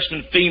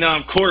 freshman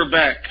phenom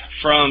quarterback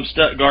from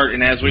Stuttgart,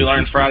 and as we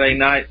learned Friday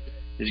night,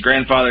 his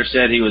grandfather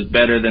said he was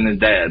better than his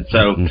dad.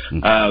 So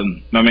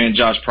my man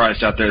Josh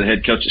Price out there, the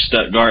head coach at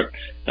Stuttgart.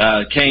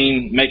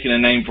 Kane making a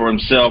name for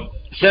himself.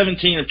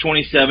 17 of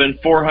 27,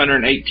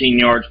 418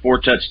 yards, 4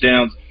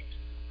 touchdowns.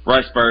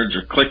 Rice Birds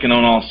are clicking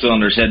on all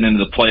cylinders heading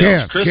into the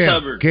playoffs. Chris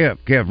Hubbard.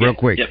 Kev, real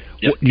quick.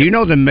 Yep. Do you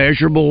know the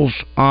measurables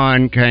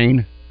on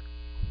Kane?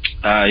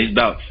 He's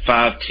about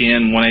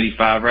 5'10",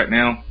 185 right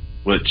now,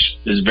 which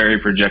is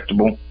very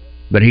projectable.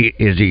 But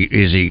is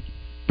he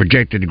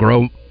projected to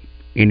grow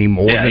any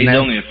more than that? Yeah, he's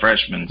only a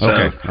freshman, so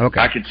okay.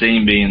 I could see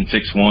him being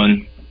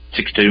 6'1",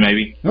 6'2",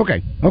 maybe.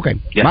 Okay.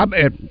 Yeah. My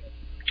bad.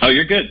 Oh,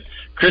 you're good.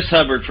 Chris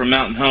Hubbard from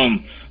Mountain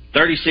Home,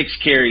 36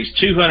 carries,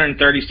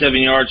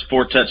 237 yards,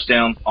 4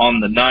 touchdowns on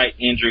the night.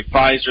 Andrew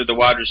Pfizer, the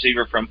wide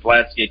receiver from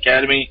Pulaski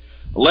Academy,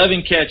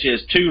 11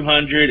 catches,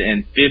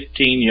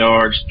 215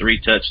 yards,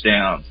 3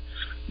 touchdowns.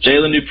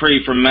 Jalen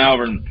Dupree from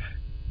Malvern.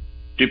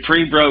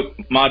 Dupree broke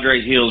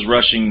Madre Hill's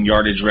rushing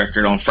yardage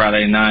record on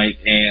Friday night,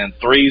 and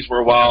threes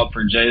were wild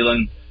for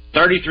Jalen.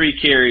 33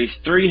 carries,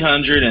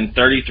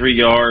 333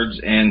 yards,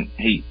 and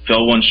he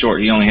fell one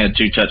short. He only had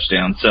 2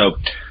 touchdowns. So,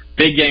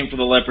 big game for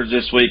the Leopards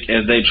this week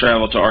as they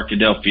travel to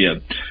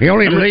Arkadelphia. He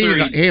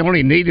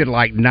only needed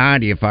like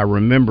 90, if I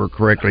remember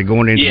correctly,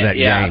 going into that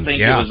game. I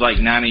think it was like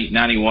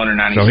 91 or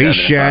 97. So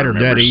he shattered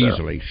that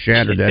easily.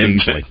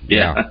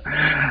 Yeah.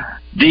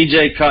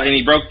 DJ caught, and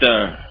he broke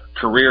the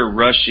career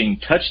rushing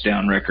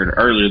touchdown record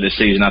earlier this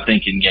season, I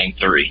think in Game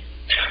 3.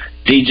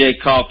 DJ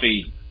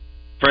Coffey,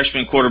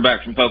 freshman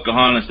quarterback from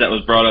Pocahontas that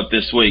was brought up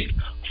this week.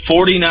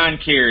 49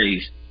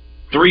 carries,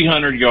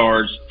 300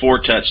 yards,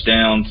 4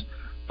 touchdowns.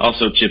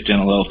 Also chipped in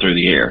a little through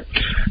the air.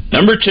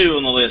 Number 2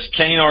 on the list,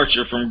 Kane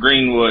Archer from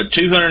Greenwood.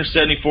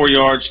 274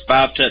 yards,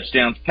 5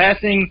 touchdowns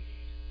passing,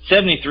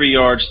 73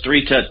 yards,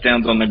 3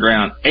 touchdowns on the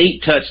ground.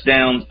 8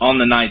 touchdowns on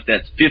the night.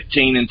 That's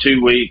 15 in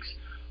 2 weeks.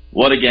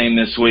 What a game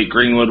this week.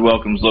 Greenwood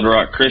welcomes Little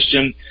Rock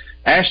Christian.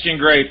 Ashton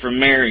Gray from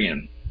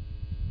Marion.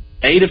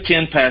 8 of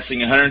 10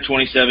 passing,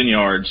 127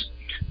 yards.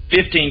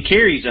 15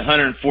 carries,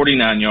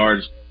 149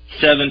 yards.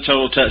 7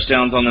 total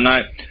touchdowns on the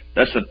night.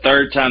 That's the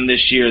 3rd time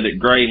this year that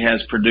Gray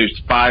has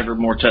produced 5 or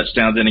more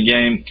touchdowns in a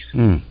game.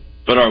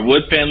 But our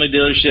Wood Family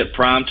Dealership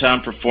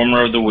Primetime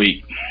Performer of the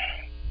Week.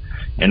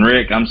 And,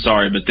 Rick, I'm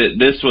sorry, but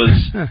this was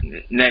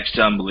next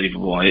to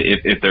unbelievable,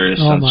 if there is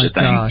such a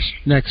thing. Oh, my gosh.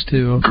 Next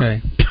to,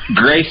 okay.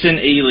 Grayson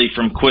Ely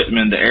from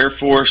Quitman, the Air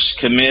Force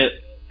commit,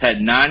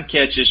 had 9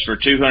 catches for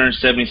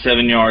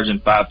 277 yards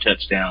and 5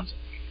 touchdowns.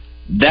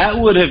 That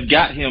would have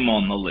got him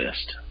on the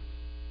list.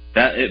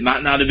 That it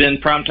might not have been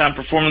Primetime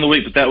Performer of the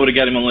Week, but that would have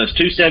got him on the list.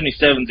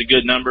 277 is a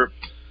good number.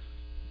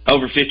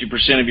 Over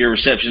 50% of your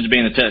receptions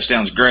being a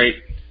touchdown is great.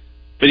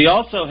 But he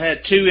also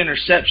had 2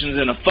 interceptions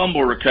and a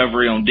fumble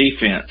recovery on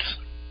defense.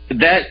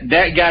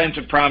 That got him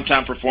to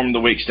Primetime Performer of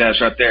the Week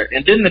status right there.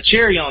 And then the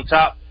cherry on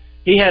top,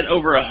 he had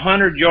over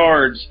 100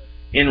 yards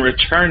in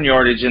return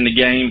yardage in the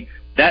game.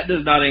 That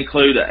does not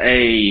include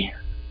a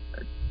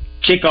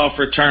kickoff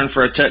return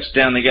for a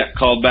touchdown. They got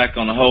called back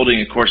on the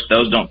holding. Of course,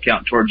 those don't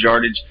count towards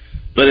yardage.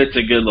 But it's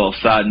a good little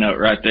side note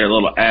right there, a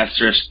little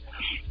asterisk.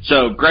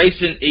 So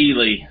Grayson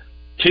Ely,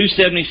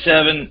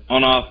 277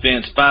 on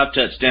offense, 5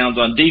 touchdowns.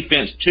 On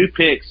defense, 2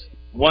 picks,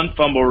 1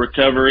 fumble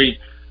recovery,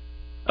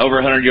 over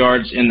 100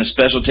 yards in the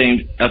special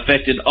teams.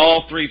 Affected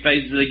all 3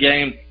 phases of the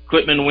game.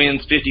 Quitman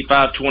wins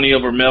 55-20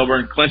 over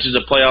Melbourne, clinches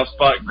a playoff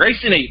spot.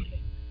 Grayson Ely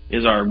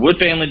is our Wood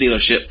Family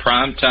Dealership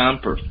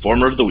Primetime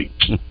Performer of the Week.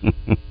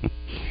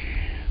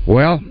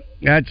 Well,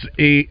 that's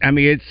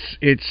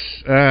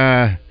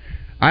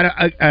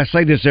I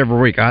say this every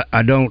week.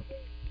 I don't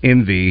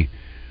envy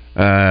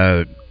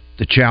the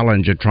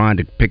challenge of trying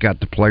to pick out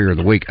the player of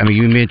the week. I mean,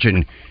 you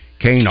mentioned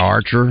Kane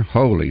Archer.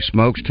 Holy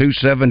smokes,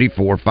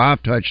 274,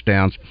 5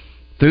 touchdowns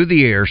through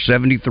the air,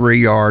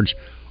 73 yards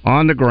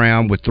on the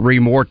ground with 3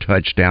 more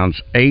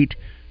touchdowns, 8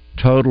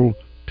 total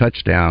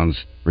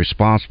touchdowns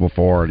responsible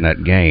for in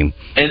that game.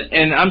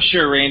 And I'm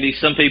sure, Randy,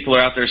 some people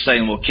are out there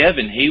saying, well,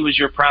 Kevin, he was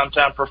your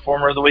Primetime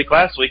Performer of the Week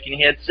last week, and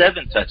he had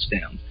 7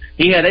 touchdowns.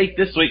 He had 8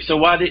 this week, so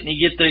why didn't he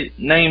get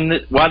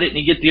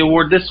the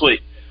award this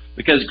week?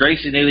 Because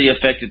Grayson Ely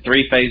affected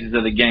 3 phases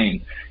of the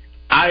game.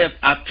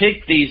 I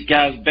picked these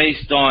guys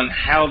based on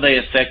how they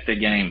affect the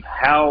game,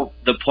 how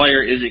the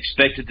player is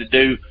expected to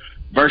do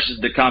versus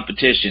the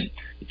competition.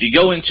 if you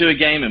go into a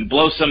game and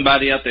blow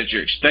somebody out that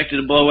you're expected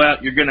to blow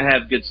out, you're going to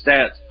have good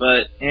stats.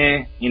 But,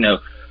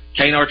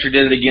 Kane Archer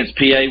did it against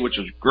PA, which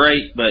was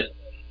great, but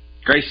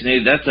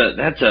Grayson,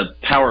 that's a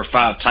Power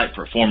 5 type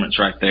performance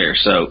right there.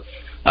 So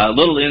a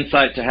little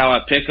insight to how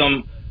I pick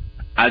them.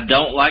 I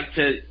like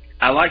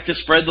to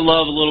spread the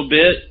love a little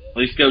bit. At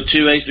least go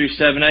 2A through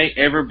 7A.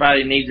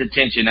 Everybody needs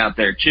attention out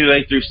there.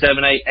 2A through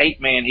 7A,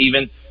 8-man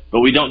even, but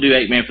we don't do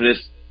 8-man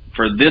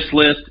for this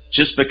list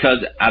just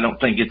because I don't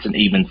think it's an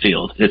even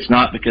field. It's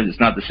not because it's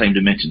not the same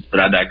dimensions, but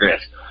I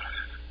digress.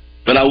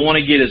 But I want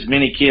to get as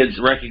many kids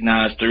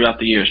recognized throughout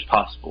the year as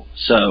possible.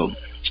 So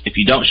if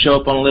you don't show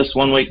up on a list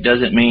one week,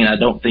 doesn't mean I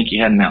don't think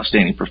you had an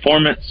outstanding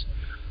performance.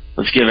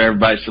 Let's give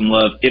everybody some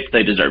love if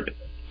they deserve it.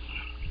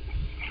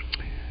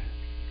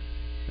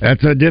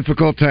 That's a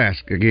difficult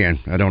task. Again,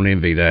 I don't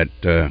envy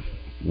that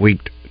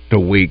week to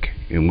week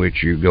in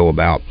which you go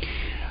about.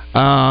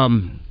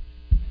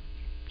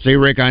 See,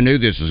 Rick, I knew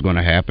this was going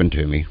to happen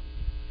to me.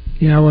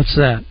 Yeah, what's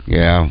that?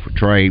 Yeah,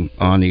 Trey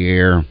on the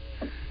air.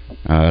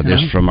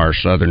 This from our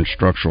Southern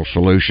Structural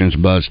Solutions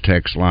Buzz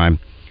text line.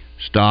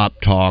 Stop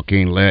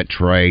talking. Let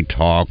Trey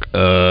talk.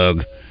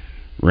 Ugh.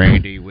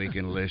 Randy, we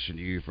can listen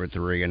to you for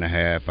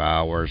 3.5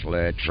 hours.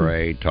 Let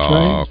Trey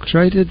talk.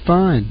 Trey did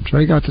fine.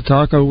 Trey got to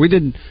talk.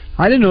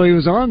 I didn't know he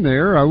was on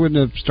there. I wouldn't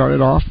have started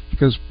off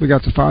because we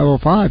got to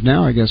 5:05.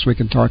 Now I guess we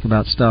can talk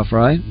about stuff,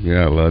 right?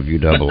 Yeah, I love you,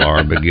 Double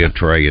R, but give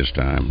Trey his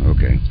time.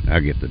 Okay,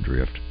 I get the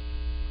drift.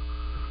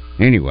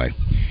 Anyway,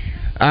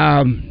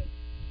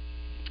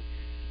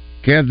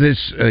 Kev,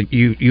 this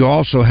you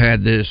also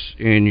had this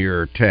in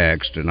your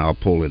text, and I'll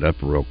pull it up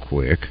real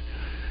quick.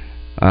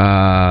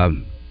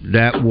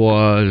 That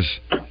was,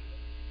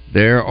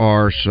 there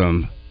are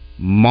some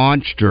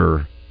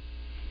monster,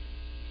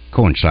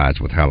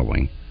 coincides with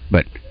Halloween,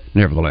 but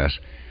nevertheless,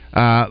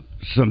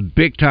 some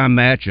big-time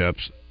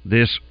matchups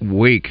this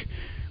week.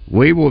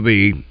 We will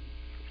be,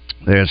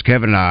 there's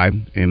Kevin and I,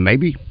 and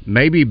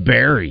maybe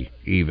Barry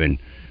even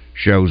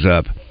shows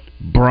up.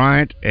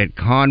 Bryant at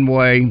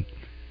Conway,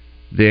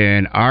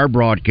 then our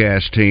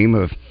broadcast team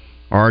of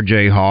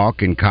R.J.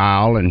 Hawk and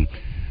Kyle and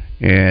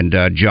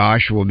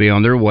Josh will be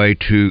on their way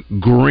to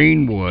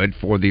Greenwood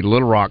for the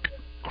Little Rock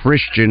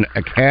Christian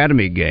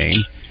Academy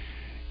game.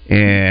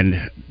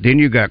 And then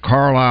you got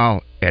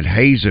Carlisle at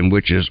Hazen,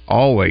 which is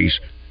always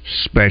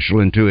special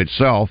unto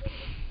itself,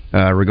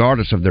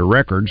 regardless of their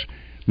records.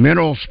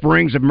 Mineral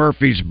Springs at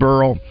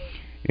Murfreesboro.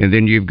 And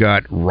then you've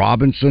got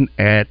Robinson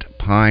at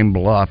Pine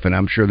Bluff. And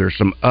I'm sure there's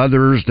some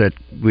others that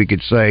we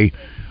could say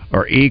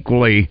are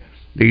equally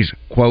these,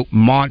 quote,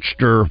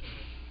 monster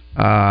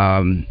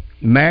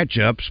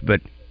matchups, but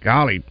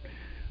golly,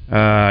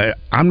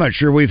 I'm not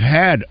sure we've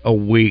had a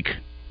week,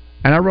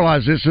 and I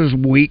realize this is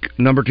week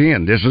number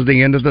 10. This is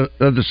the end of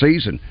the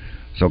season,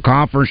 so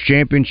conference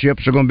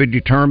championships are going to be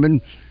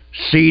determined.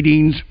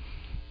 Seedings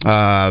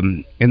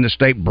in the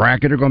state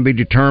bracket are going to be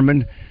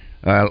determined.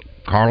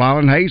 Carlisle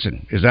and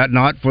Hazen, is that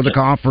not for the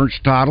conference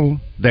title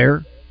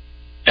there?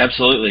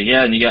 Absolutely,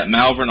 yeah. And you got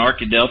Malvern,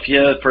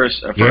 Arkadelphia for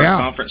a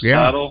conference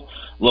title.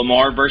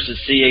 Lamar versus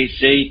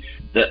CAC.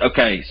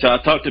 Okay, so I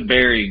talked to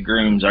Barry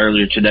Grooms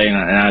earlier today, and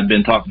I'd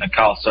been talking to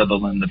Kyle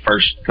Sutherland the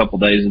first couple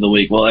days of the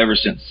week. Well, ever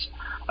since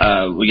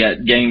we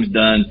got games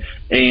done,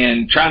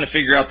 and trying to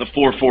figure out the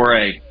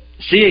 4-4A.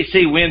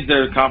 CAC wins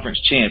their conference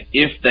champ.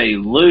 If they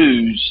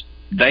lose,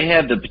 they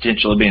have the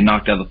potential of being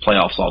knocked out of the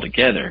playoffs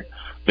altogether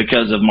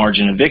because of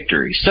margin of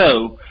victory.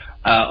 So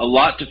a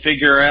lot to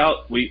figure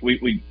out.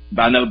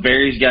 I know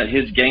Barry's got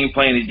his game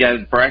plan. He's got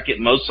his bracket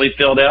mostly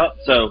filled out.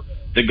 So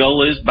the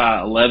goal is by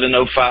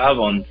 11:05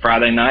 on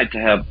Friday night to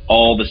have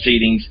all the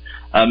seedings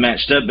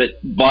matched up.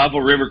 But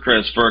Blytheville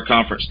Rivercrest for a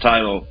conference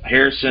title.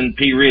 Harrison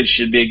P. Ridge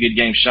should be a good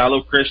game.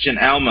 Shiloh Christian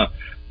Alma,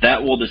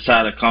 that will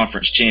decide a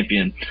conference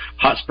champion.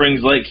 Hot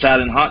Springs Lakeside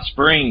and Hot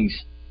Springs,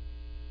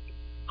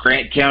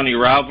 Garland County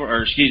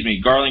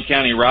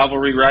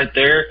rivalry right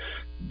there.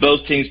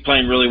 Both teams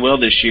playing really well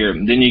this year.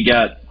 And then you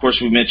got, of course,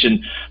 we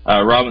mentioned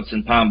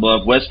Robinson, Pine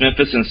Bluff, West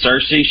Memphis, and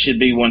Searcy should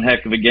be one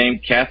heck of a game.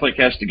 Catholic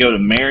has to go to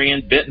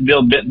Marion,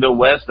 Bentonville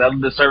West.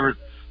 That'll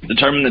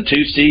determine the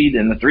 2 seed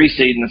and the 3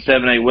 seed in the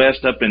 7A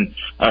West up in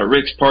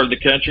Rick's part of the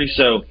country.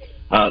 So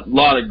a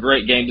lot of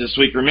great games this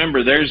week.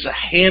 Remember, there's a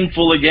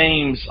handful of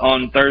games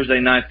on Thursday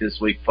night this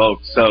week,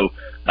 folks. So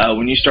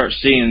when you start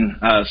seeing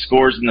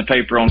scores in the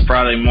paper on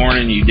Friday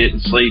morning, you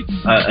didn't sleep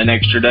an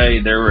extra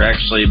day. There were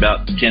actually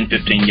about 10,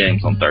 15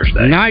 games on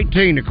Thursday.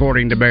 19,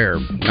 according to Bear.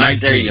 19.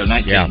 There you go,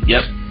 19. Yeah.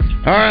 Yep.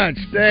 All right,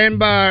 stand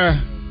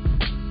by,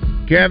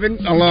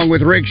 Kevin, along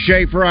with Rick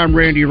Shaeffer. I'm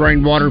Randy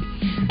Rainwater.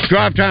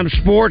 Drive Time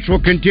Sports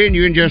will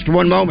continue in just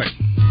one moment.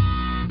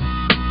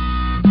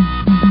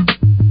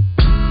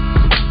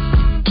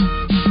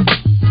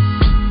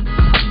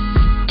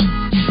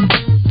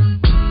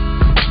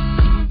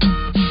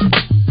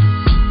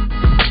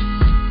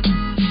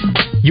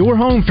 Your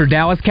home for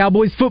Dallas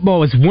Cowboys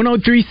football is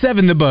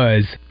 103.7 The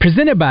Buzz.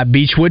 Presented by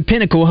Beechwood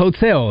Pinnacle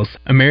Hotels.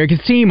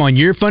 America's team on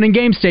your fun and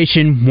game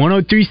station,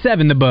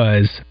 103.7 The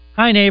Buzz.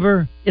 Hi,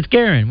 neighbor. It's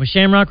Garen with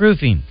Shamrock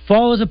Roofing.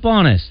 Fall is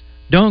upon us.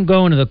 Don't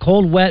go into the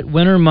cold, wet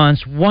winter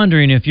months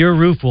wondering if your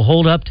roof will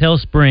hold up till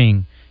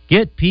spring.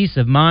 Get peace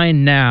of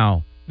mind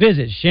now.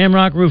 Visit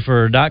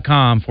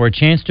ShamrockRoofer.com for a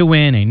chance to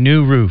win a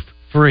new roof,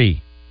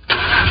 free.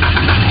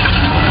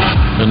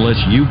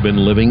 Unless you've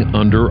been living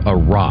under a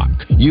rock,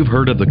 you've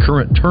heard of the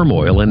current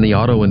turmoil in the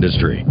auto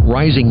industry.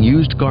 Rising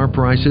used car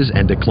prices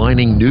and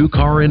declining new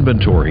car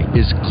inventory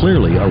is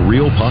clearly a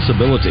real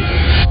possibility.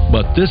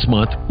 But this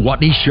month,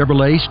 Watney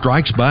Chevrolet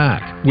strikes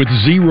back with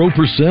 0%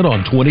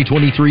 on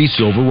 2023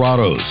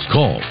 Silverados.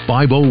 Call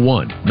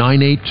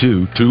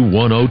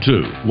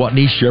 501-982-2102.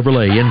 Watney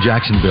Chevrolet in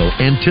Jacksonville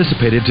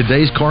anticipated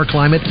today's car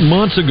climate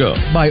months ago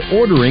by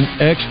ordering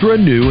extra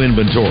new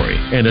inventory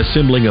and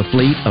assembling a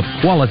fleet of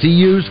quality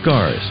used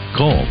cars.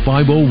 Call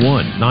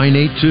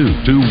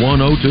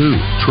 501-982-2102.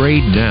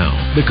 Trade now,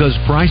 because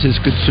prices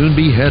could soon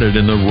be headed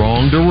in the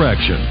wrong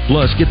direction.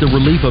 Plus, get the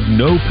relief of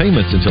no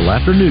payments until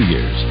after New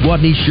Year's.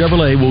 Watney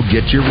Chevrolet will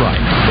get you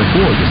right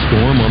before the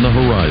storm on the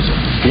horizon.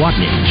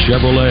 Watney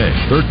Chevrolet,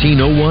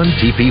 1301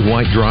 TP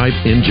White Drive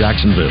in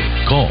Jacksonville.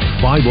 Call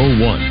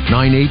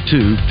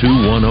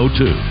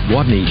 501-982-2102.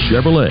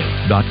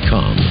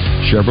 WatneyChevrolet.com.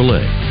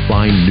 Chevrolet.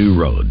 Find new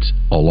roads.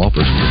 All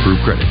offers with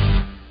approved credit.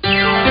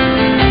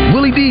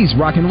 Willie D's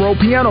Rock and Roll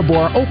Piano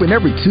Bar open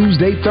every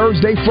Tuesday,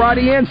 Thursday,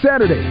 Friday, and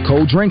Saturday.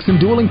 Cold drinks and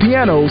dueling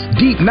pianos.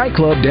 Deep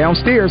Nightclub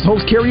downstairs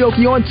hosts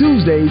karaoke on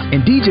Tuesdays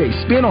and DJ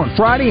Spin on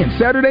Friday and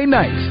Saturday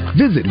nights.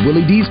 Visit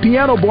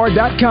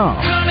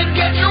WillieD'sPianoBar.com. Come and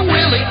get your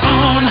Willie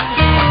on.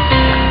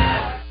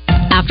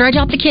 After I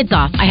drop the kids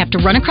off, I have to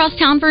run across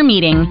town for a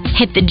meeting,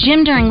 hit the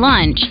gym during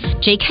lunch.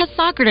 Jake has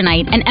soccer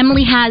tonight, and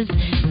Emily has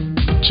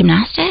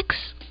gymnastics.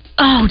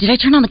 Oh, did I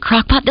turn on the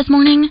crock pot this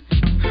morning?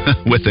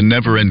 With a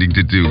never-ending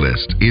to-do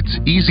list, it's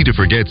easy to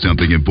forget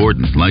something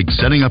important, like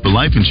setting up a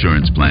life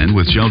insurance plan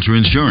with Shelter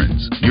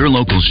Insurance. Your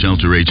local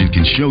Shelter agent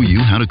can show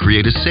you how to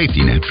create a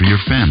safety net for your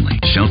family.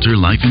 Shelter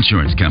Life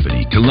Insurance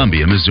Company,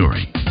 Columbia,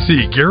 Missouri.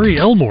 See Gary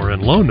Elmore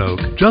in Lone Oak,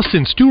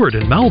 Justin Stewart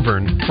in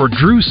Malvern, or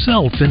Drew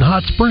Self in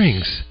Hot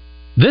Springs.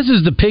 This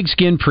is the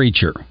Pigskin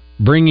Preacher,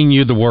 bringing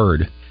you the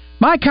word.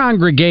 My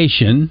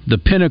congregation, the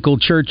Pinnacle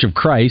Church of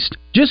Christ,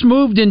 just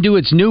moved into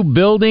its new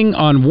building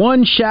on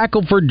 1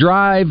 Shackelford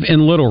Drive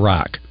in Little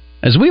Rock.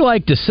 As we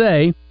like to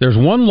say, there's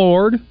one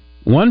Lord,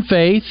 one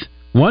faith,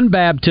 one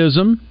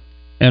baptism,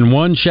 and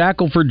 1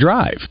 Shackelford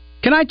Drive.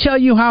 Can I tell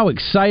you how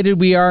excited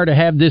we are to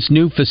have this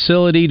new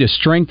facility to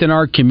strengthen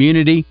our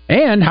community,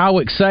 and how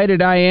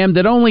excited I am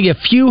that only a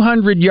few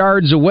hundred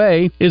yards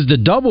away is the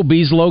Double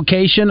B's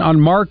location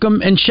on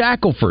Markham and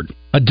Shackelford.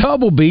 A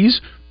Double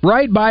B's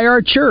right by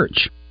our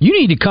church. You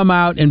need to come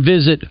out and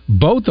visit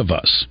both of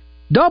us.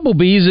 Double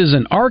B's is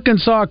an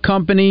Arkansas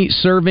company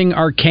serving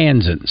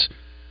Arkansans.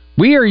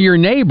 We are your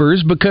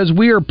neighbors because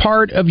we are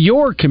part of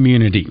your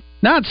community,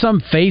 not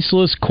some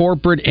faceless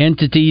corporate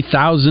entity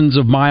thousands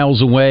of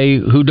miles away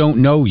who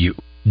don't know you.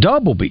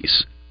 Double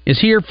B's is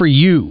here for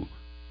you.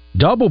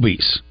 Double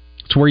B's.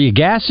 It's where you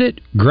gas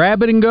it,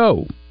 grab it, and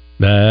go.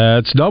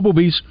 That's Double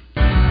B's.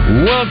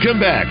 Welcome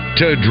back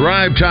to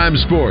Drive Time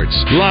Sports,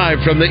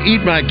 live from the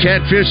Eat My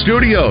Catfish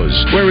studios,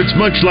 where it's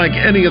much like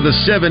any of the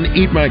 7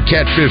 Eat My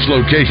Catfish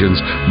locations,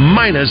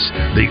 minus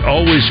the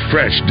always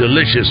fresh,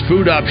 delicious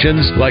food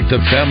options like the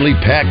family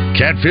pack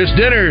catfish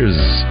dinners.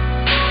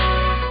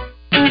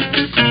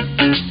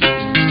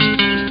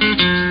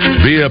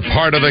 Be a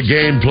part of the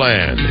game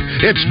plan.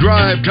 It's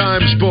Drive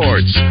Time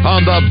Sports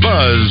on the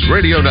Buzz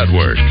Radio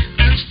Network.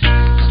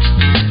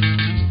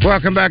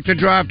 Welcome back to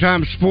Drive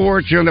Time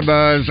Sports on the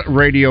Buzz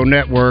Radio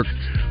Network.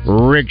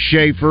 Rick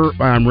Shaeffer,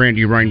 I'm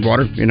Randy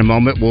Rainwater. In a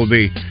moment, we'll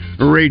be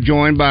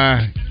rejoined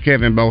by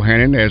Kevin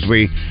Bohannon as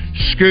we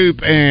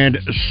scoop and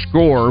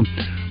score.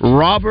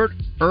 Robert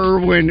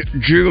Irwin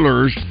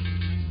Jewelers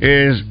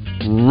is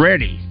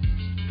ready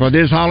for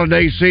this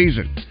holiday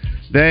season.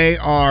 They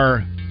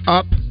are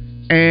up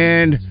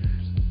and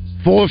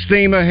full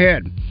steam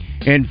ahead.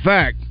 In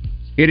fact,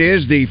 it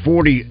is the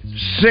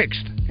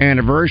 46th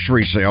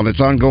anniversary sale that's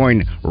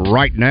ongoing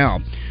right now,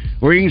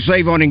 where you can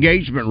save on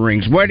engagement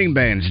rings, wedding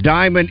bands,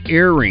 diamond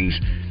earrings,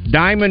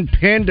 diamond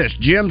pendants,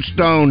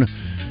 gemstone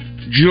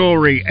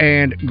jewelry,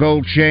 and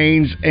gold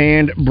chains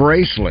and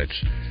bracelets.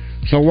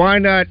 So why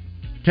not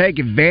take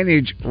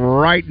advantage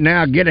right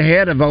now? Get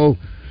ahead of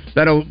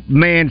that old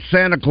man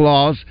Santa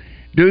Claus,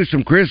 do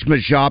some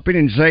Christmas shopping,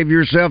 and save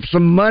yourself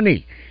some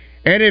money.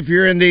 And if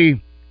you're in this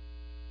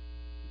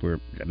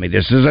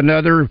is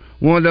another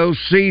one of those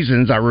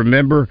seasons. I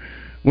remember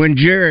when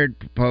Jared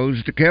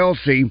proposed to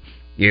Kelsey,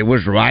 it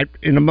was right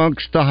in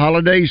amongst the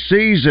holiday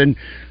season,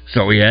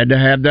 so he had to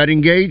have that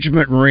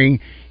engagement ring.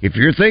 If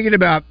you're thinking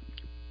about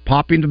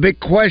popping the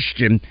big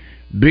question,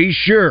 be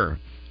sure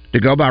to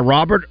go by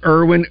Robert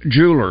Irwin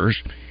Jewelers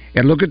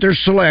and look at their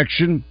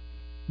selection.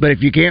 But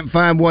if you can't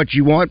find what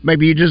you want,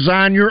 maybe you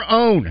design your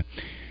own.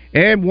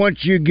 And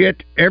once you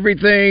get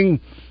everything,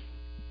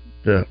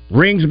 the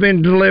ring's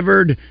been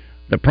delivered,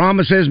 the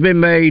promise has been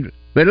made,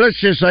 but let's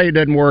just say it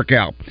doesn't work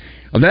out.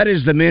 That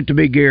is the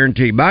meant-to-be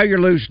guarantee. Buy your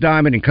loose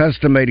diamond and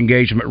custom-made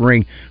engagement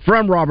ring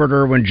from Robert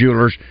Irwin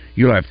Jewelers.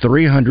 You'll have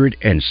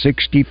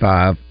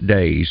 365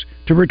 days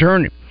to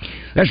return it.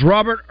 That's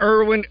Robert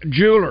Irwin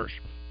Jewelers.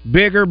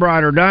 Bigger,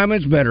 brighter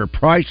diamonds, better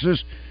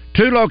prices.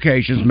 2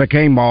 locations,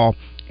 McCain Mall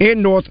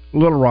in North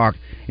Little Rock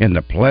in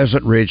the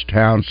Pleasant Ridge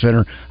Town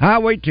Center.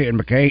 Highway 10,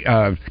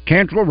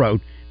 Cantrell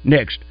Road,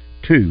 next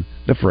to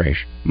the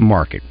Fresh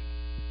Market.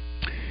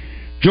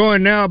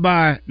 Joined now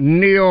by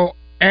Neil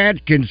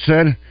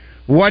Atkinson.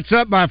 What's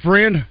up, my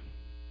friend?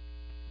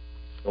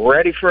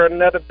 Ready for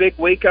another big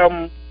week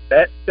on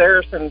Bet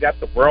Saracen. Got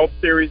the World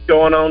Series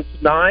going on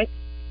tonight.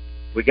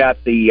 We got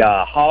the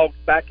Hogs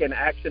back in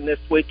action this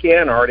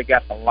weekend. Already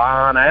got the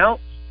line out.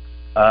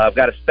 I've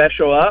got a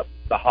special up.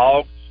 The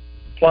Hogs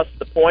plus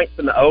the points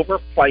and the over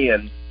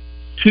playing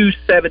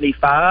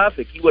 $2.75.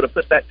 If you would have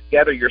put that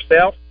together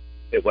yourself,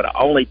 it would have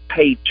only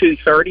paid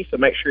 $2.30. So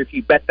make sure if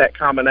you bet that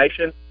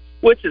combination,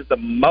 which is the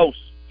most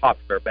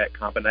popular bet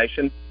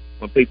combination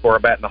when people are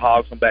betting the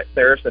Hogs on Bet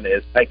Saracen,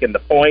 is taking the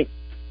points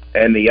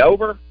and the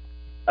over.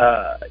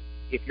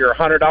 If you're a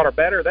 $100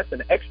 better, that's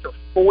an extra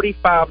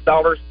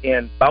 $45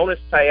 in bonus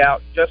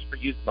payout just for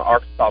using the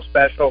Arkansas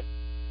special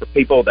for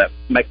people that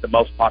make the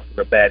most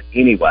popular bet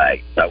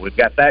anyway. So we've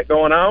got that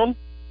going on,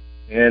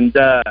 and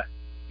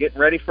getting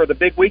ready for the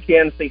big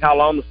weekend, see how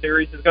long the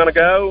series is going to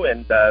go,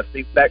 and see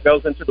if that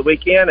goes into the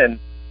weekend. And,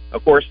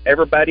 of course,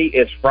 everybody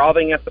is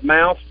frothing at the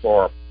mouth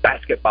for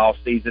basketball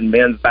season,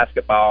 men's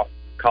basketball,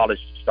 college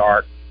to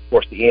start. Of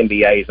course, the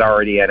NBA is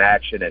already in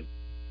action,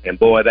 and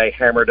boy, they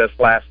hammered us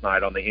last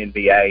night on the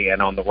NBA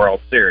and on the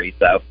World Series.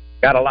 So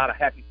got a lot of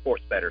happy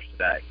sports bettors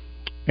today.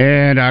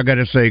 And I got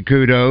to say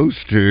kudos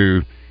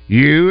to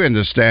you and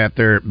the staff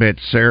there at Bet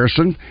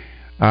Saracen.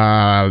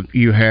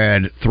 You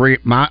had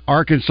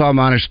Arkansas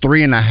minus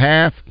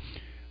 3.5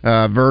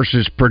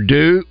 versus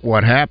Purdue.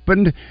 What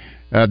happened?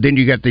 Then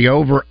you got the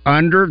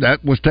over/under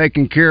that was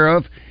taken care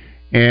of,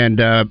 and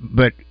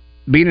but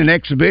being an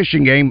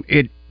exhibition game,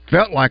 it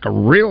felt like a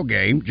real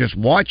game just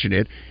watching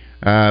it.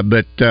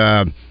 But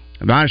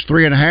minus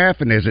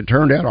 3.5, and as it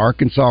turned out,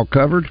 Arkansas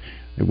covered.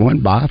 They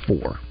won by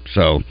 4.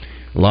 So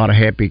a lot of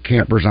happy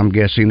campers, I'm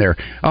guessing there.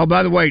 Oh,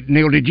 by the way,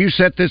 Neil, did you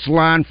set this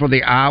line for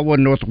the Iowa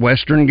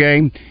Northwestern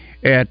game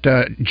at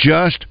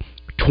just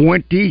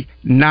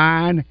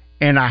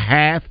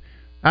 29.5?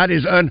 That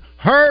is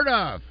unheard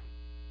of.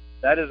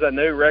 That is a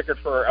new record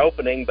for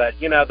opening. But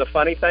the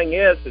funny thing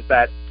is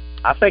that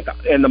I think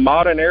in the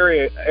modern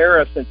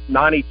era since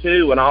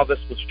 '92, when all this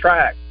was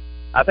tracked,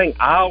 I think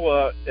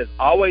Iowa has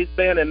always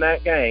been in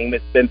that game.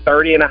 It's been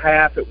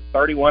 30.5. It was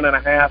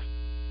 31.5.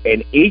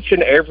 And each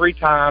and every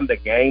time the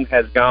game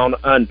has gone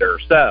under.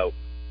 So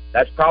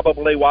that's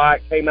probably why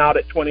it came out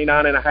at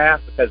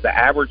 29.5, because the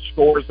average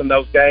scores in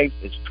those games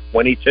is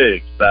 22.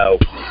 So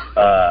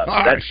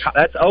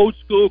that's old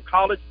school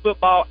college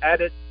football at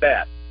its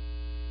best.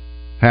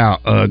 How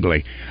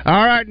ugly.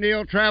 All right,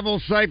 Neil, travel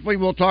safely.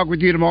 We'll talk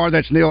with you tomorrow.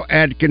 That's Neil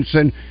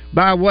Atkinson.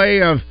 By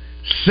way of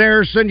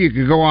Saracen, you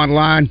can go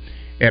online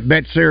at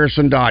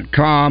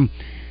betsaracen.com,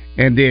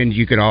 and then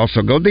you can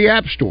also go to the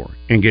App Store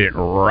and get it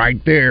right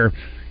there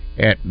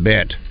at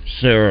Bet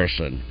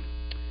Saracen.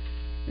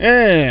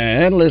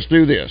 And let's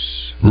do this.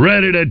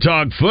 Ready to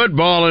talk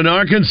football in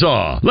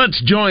Arkansas?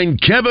 Let's join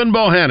Kevin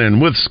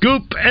Bohannon with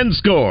Scoop and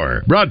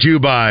Score. Brought to you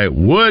by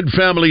Wood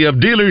Family of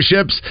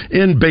Dealerships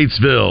in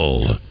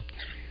Batesville.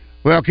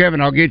 Well, Kevin,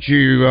 I'll get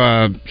you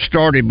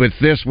started with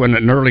this one,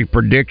 an early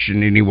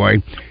prediction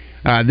anyway.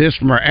 This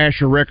from our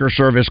Asher Wrecker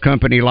Service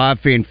Company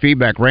live feed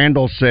feedback.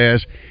 Randall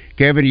says,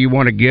 Kevin, do you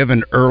want to give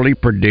an early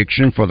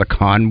prediction for the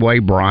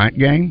Conway-Bryant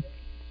game?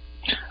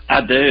 I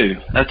do.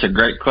 That's a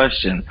great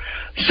question.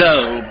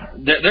 So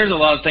there's a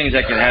lot of things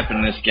that could happen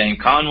in this game.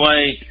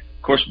 Conway,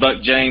 of course,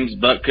 Buck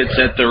could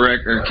set the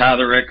record, tie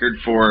the record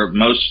for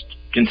most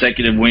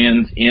consecutive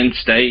wins in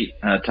state,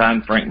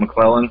 tying Frank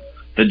McClellan,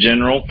 the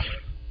general.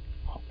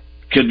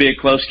 Could be a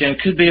close game,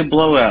 could be a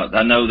blowout.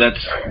 I know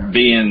that's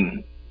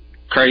being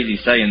crazy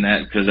saying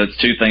that, because that's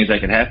two things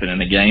that could happen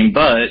in a game,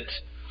 but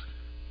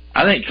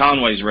I think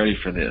Conway's ready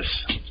for this.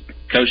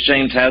 Coach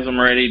James has them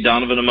ready.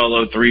 Donovan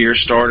Amolo, 3-year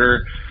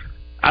starter.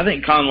 I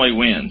think Conway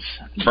wins.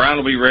 Bryant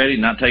will be ready,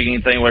 not taking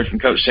anything away from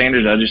Coach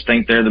Sanders. I just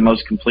think they're the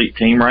most complete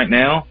team right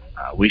now.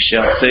 We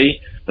shall see,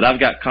 but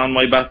I've got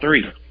Conway by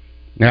 3.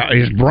 Now,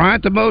 is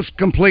Bryant the most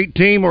complete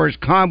team, or is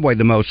Conway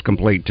the most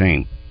complete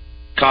team?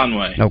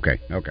 Conway. Okay.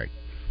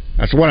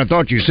 That's what I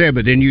thought you said,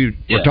 but then you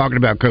were talking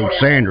about Coach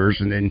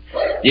Sanders, and then...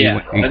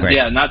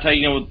 not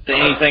taking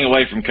anything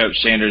away from Coach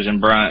Sanders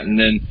and Bryant, and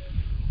then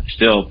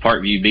still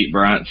Parkview beat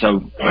Bryant.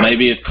 So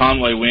maybe if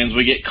Conway wins,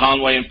 we get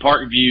Conway and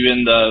Parkview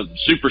in the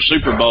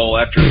Super Bowl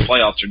after the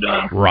playoffs are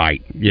done.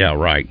 Right. Yeah,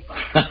 right.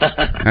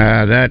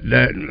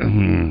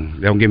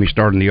 Don't get me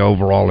started in the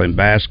overall in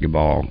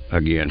basketball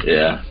again.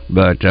 Yeah.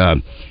 But,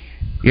 so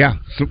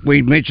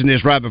we mentioned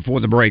this right before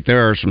the break.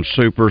 There are some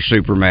super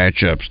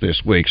matchups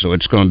this week, so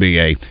it's going to be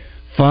a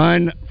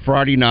fun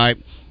Friday night,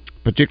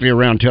 particularly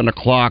around 10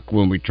 o'clock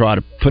when we try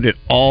to put it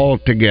all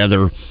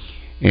together.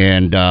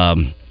 And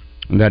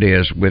And that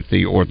is with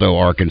the Ortho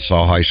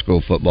Arkansas High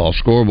School Football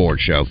Scoreboard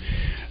Show.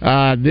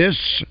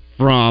 This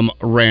from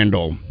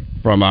Randall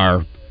from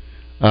our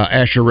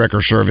Asher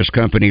Record Service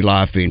Company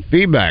live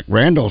feedback.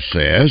 Randall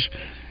says,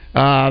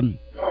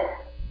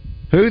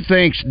 who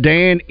thinks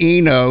Dan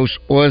Enos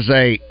was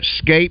a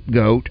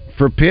scapegoat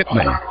for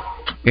Pittman?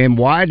 And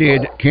why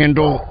did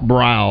Kendall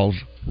Briles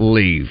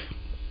leave?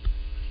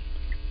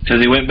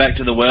 Because he went back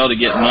to the well to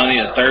get money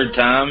a third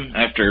time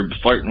after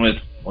flirting with,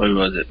 what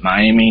was it,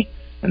 Miami?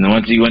 And then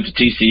once he went to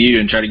TCU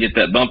and tried to get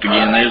that bump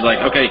again, they was like,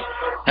 okay,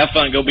 have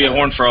fun, go be a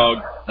Horned Frog.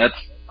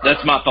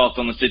 That's my thoughts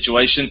on the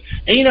situation.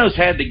 Enos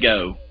had to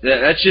go.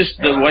 That's just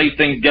the way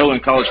things go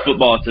in college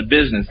football. It's a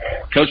business.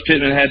 Coach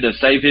Pittman had to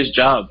save his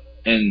job,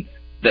 and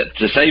that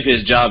to save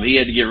his job, he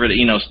had to get rid of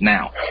Enos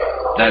now.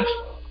 That's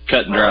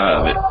cut and dry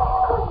of it.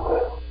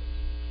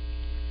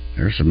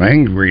 There's some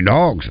angry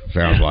dogs, it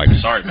sounds like.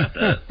 Sorry about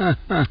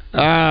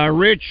that.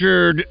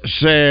 Richard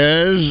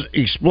says,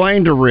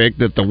 explain to Rick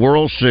that the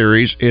World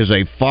Series is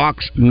a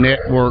Fox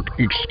Network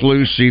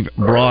exclusive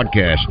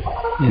broadcast.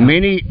 Yeah.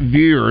 Many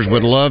viewers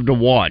would love to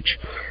watch,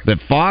 but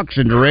Fox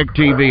and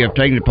DirecTV have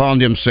taken it upon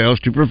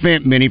themselves to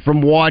prevent many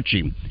from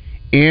watching.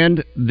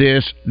 End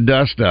this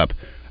dust-up.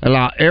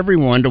 Allow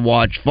everyone to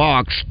watch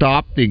Fox.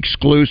 Stop the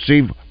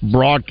exclusive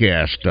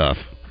broadcast stuff.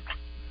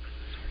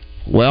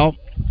 Well,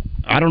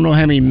 I don't know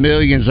how many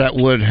millions that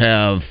would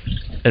have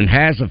and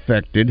has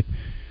affected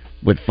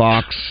with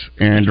Fox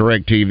and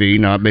DirecTV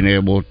not being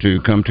able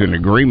to come to an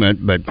agreement,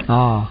 but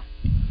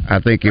I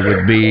think it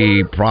would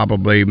be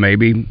probably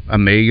maybe $1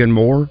 million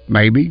more,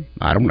 maybe.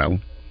 I don't know.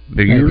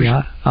 Maybe,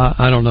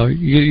 I don't know.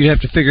 You have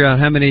to figure out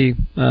how many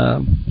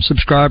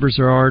subscribers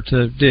there are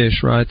to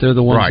Dish, right? They're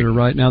the ones that are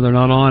right now they're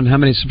not on. How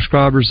many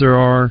subscribers there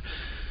are?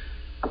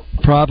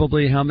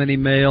 Probably how many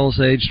males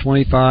aged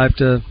 25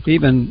 to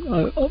even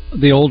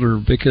the older,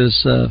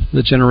 because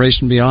the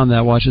generation beyond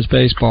that watches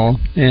baseball,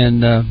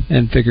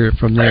 and figure it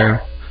from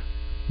there.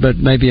 But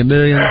maybe $1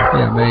 million,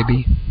 yeah,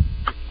 maybe.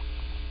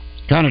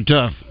 Kind of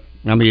tough.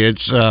 I mean,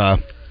 it's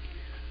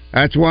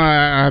that's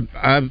why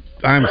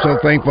I'm so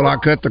thankful I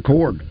cut the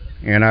cord,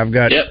 and I've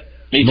got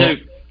me too.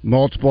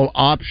 Multiple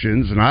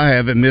options, and I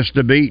haven't missed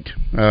a beat.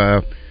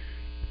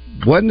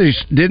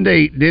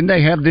 Didn't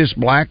they have this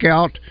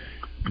blackout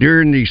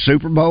during the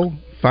Super Bowl?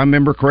 If I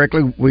remember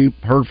correctly, we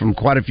heard from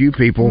quite a few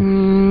people.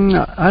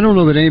 I don't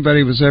know that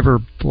anybody was ever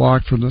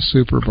blocked from the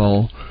Super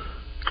Bowl,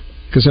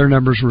 because their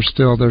numbers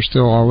they're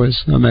still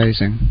always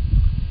amazing.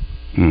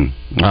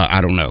 I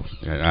don't know.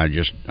 I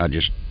just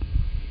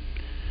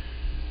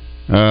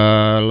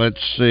let's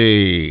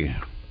see.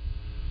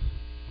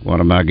 What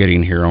am I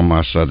getting here on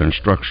my Southern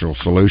Structural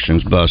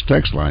Solutions Buzz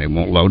text line? It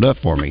won't load up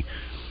for me.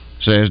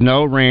 Says,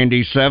 no,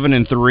 Randy,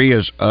 7-3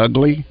 is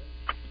ugly.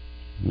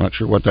 I'm not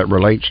sure what that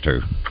relates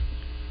to.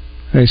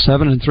 Hey,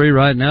 7-3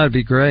 right now would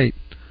be great.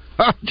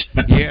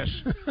 Yes.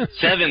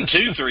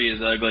 7-2-3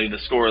 is ugly, the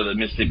score of the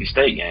Mississippi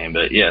State game,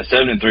 but yeah,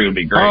 7-3 would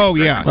be great. Oh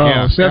yeah.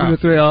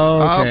 7-3.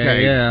 Oh,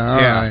 okay. Yeah. All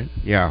right.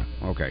 Yeah.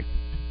 Okay.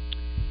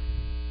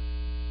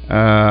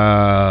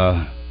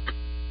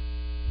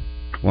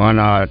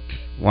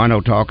 Why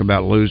not talk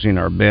about losing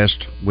our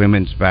best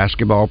women's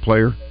basketball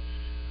player?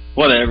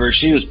 Whatever.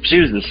 She was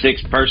the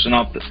sixth person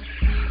off the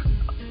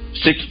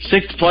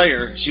sixth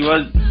player. She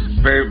was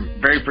very,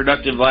 very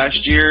productive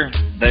last year.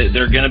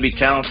 They're going to be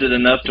talented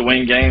enough to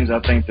win games. I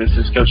think this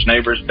is Coach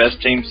Neighbors'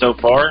 best team so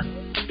far.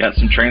 Got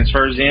some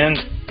transfers in.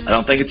 I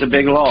don't think it's a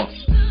big loss.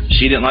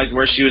 She didn't like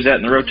where she was at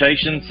in the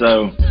rotation,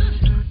 so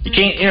you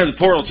can't enter the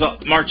portal till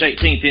March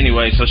 18th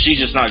anyway, so she's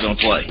just not going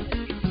to play.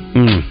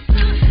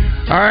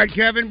 All right,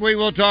 Kevin, we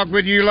will talk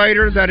with you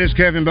later. That is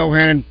Kevin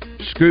Bohannon,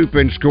 Scoop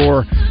and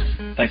Score.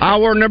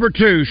 Hour number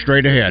 2,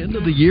 straight ahead. The end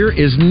of the year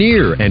is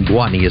near, and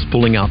Gwatney is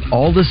pulling out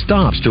all the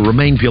stops to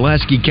remain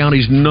Pulaski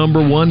County's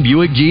 #1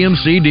 Buick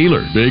GMC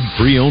dealer. Big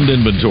pre-owned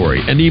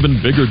inventory and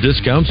even bigger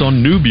discounts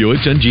on new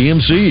Buicks and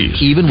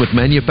GMCs, even with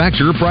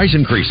manufacturer price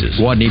increases.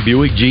 Gwatney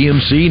Buick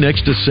GMC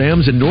next to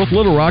Sam's in North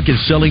Little Rock is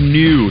selling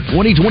new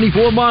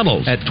 2024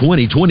 models at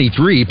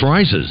 2023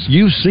 prices.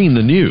 You've seen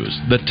the news.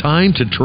 The time to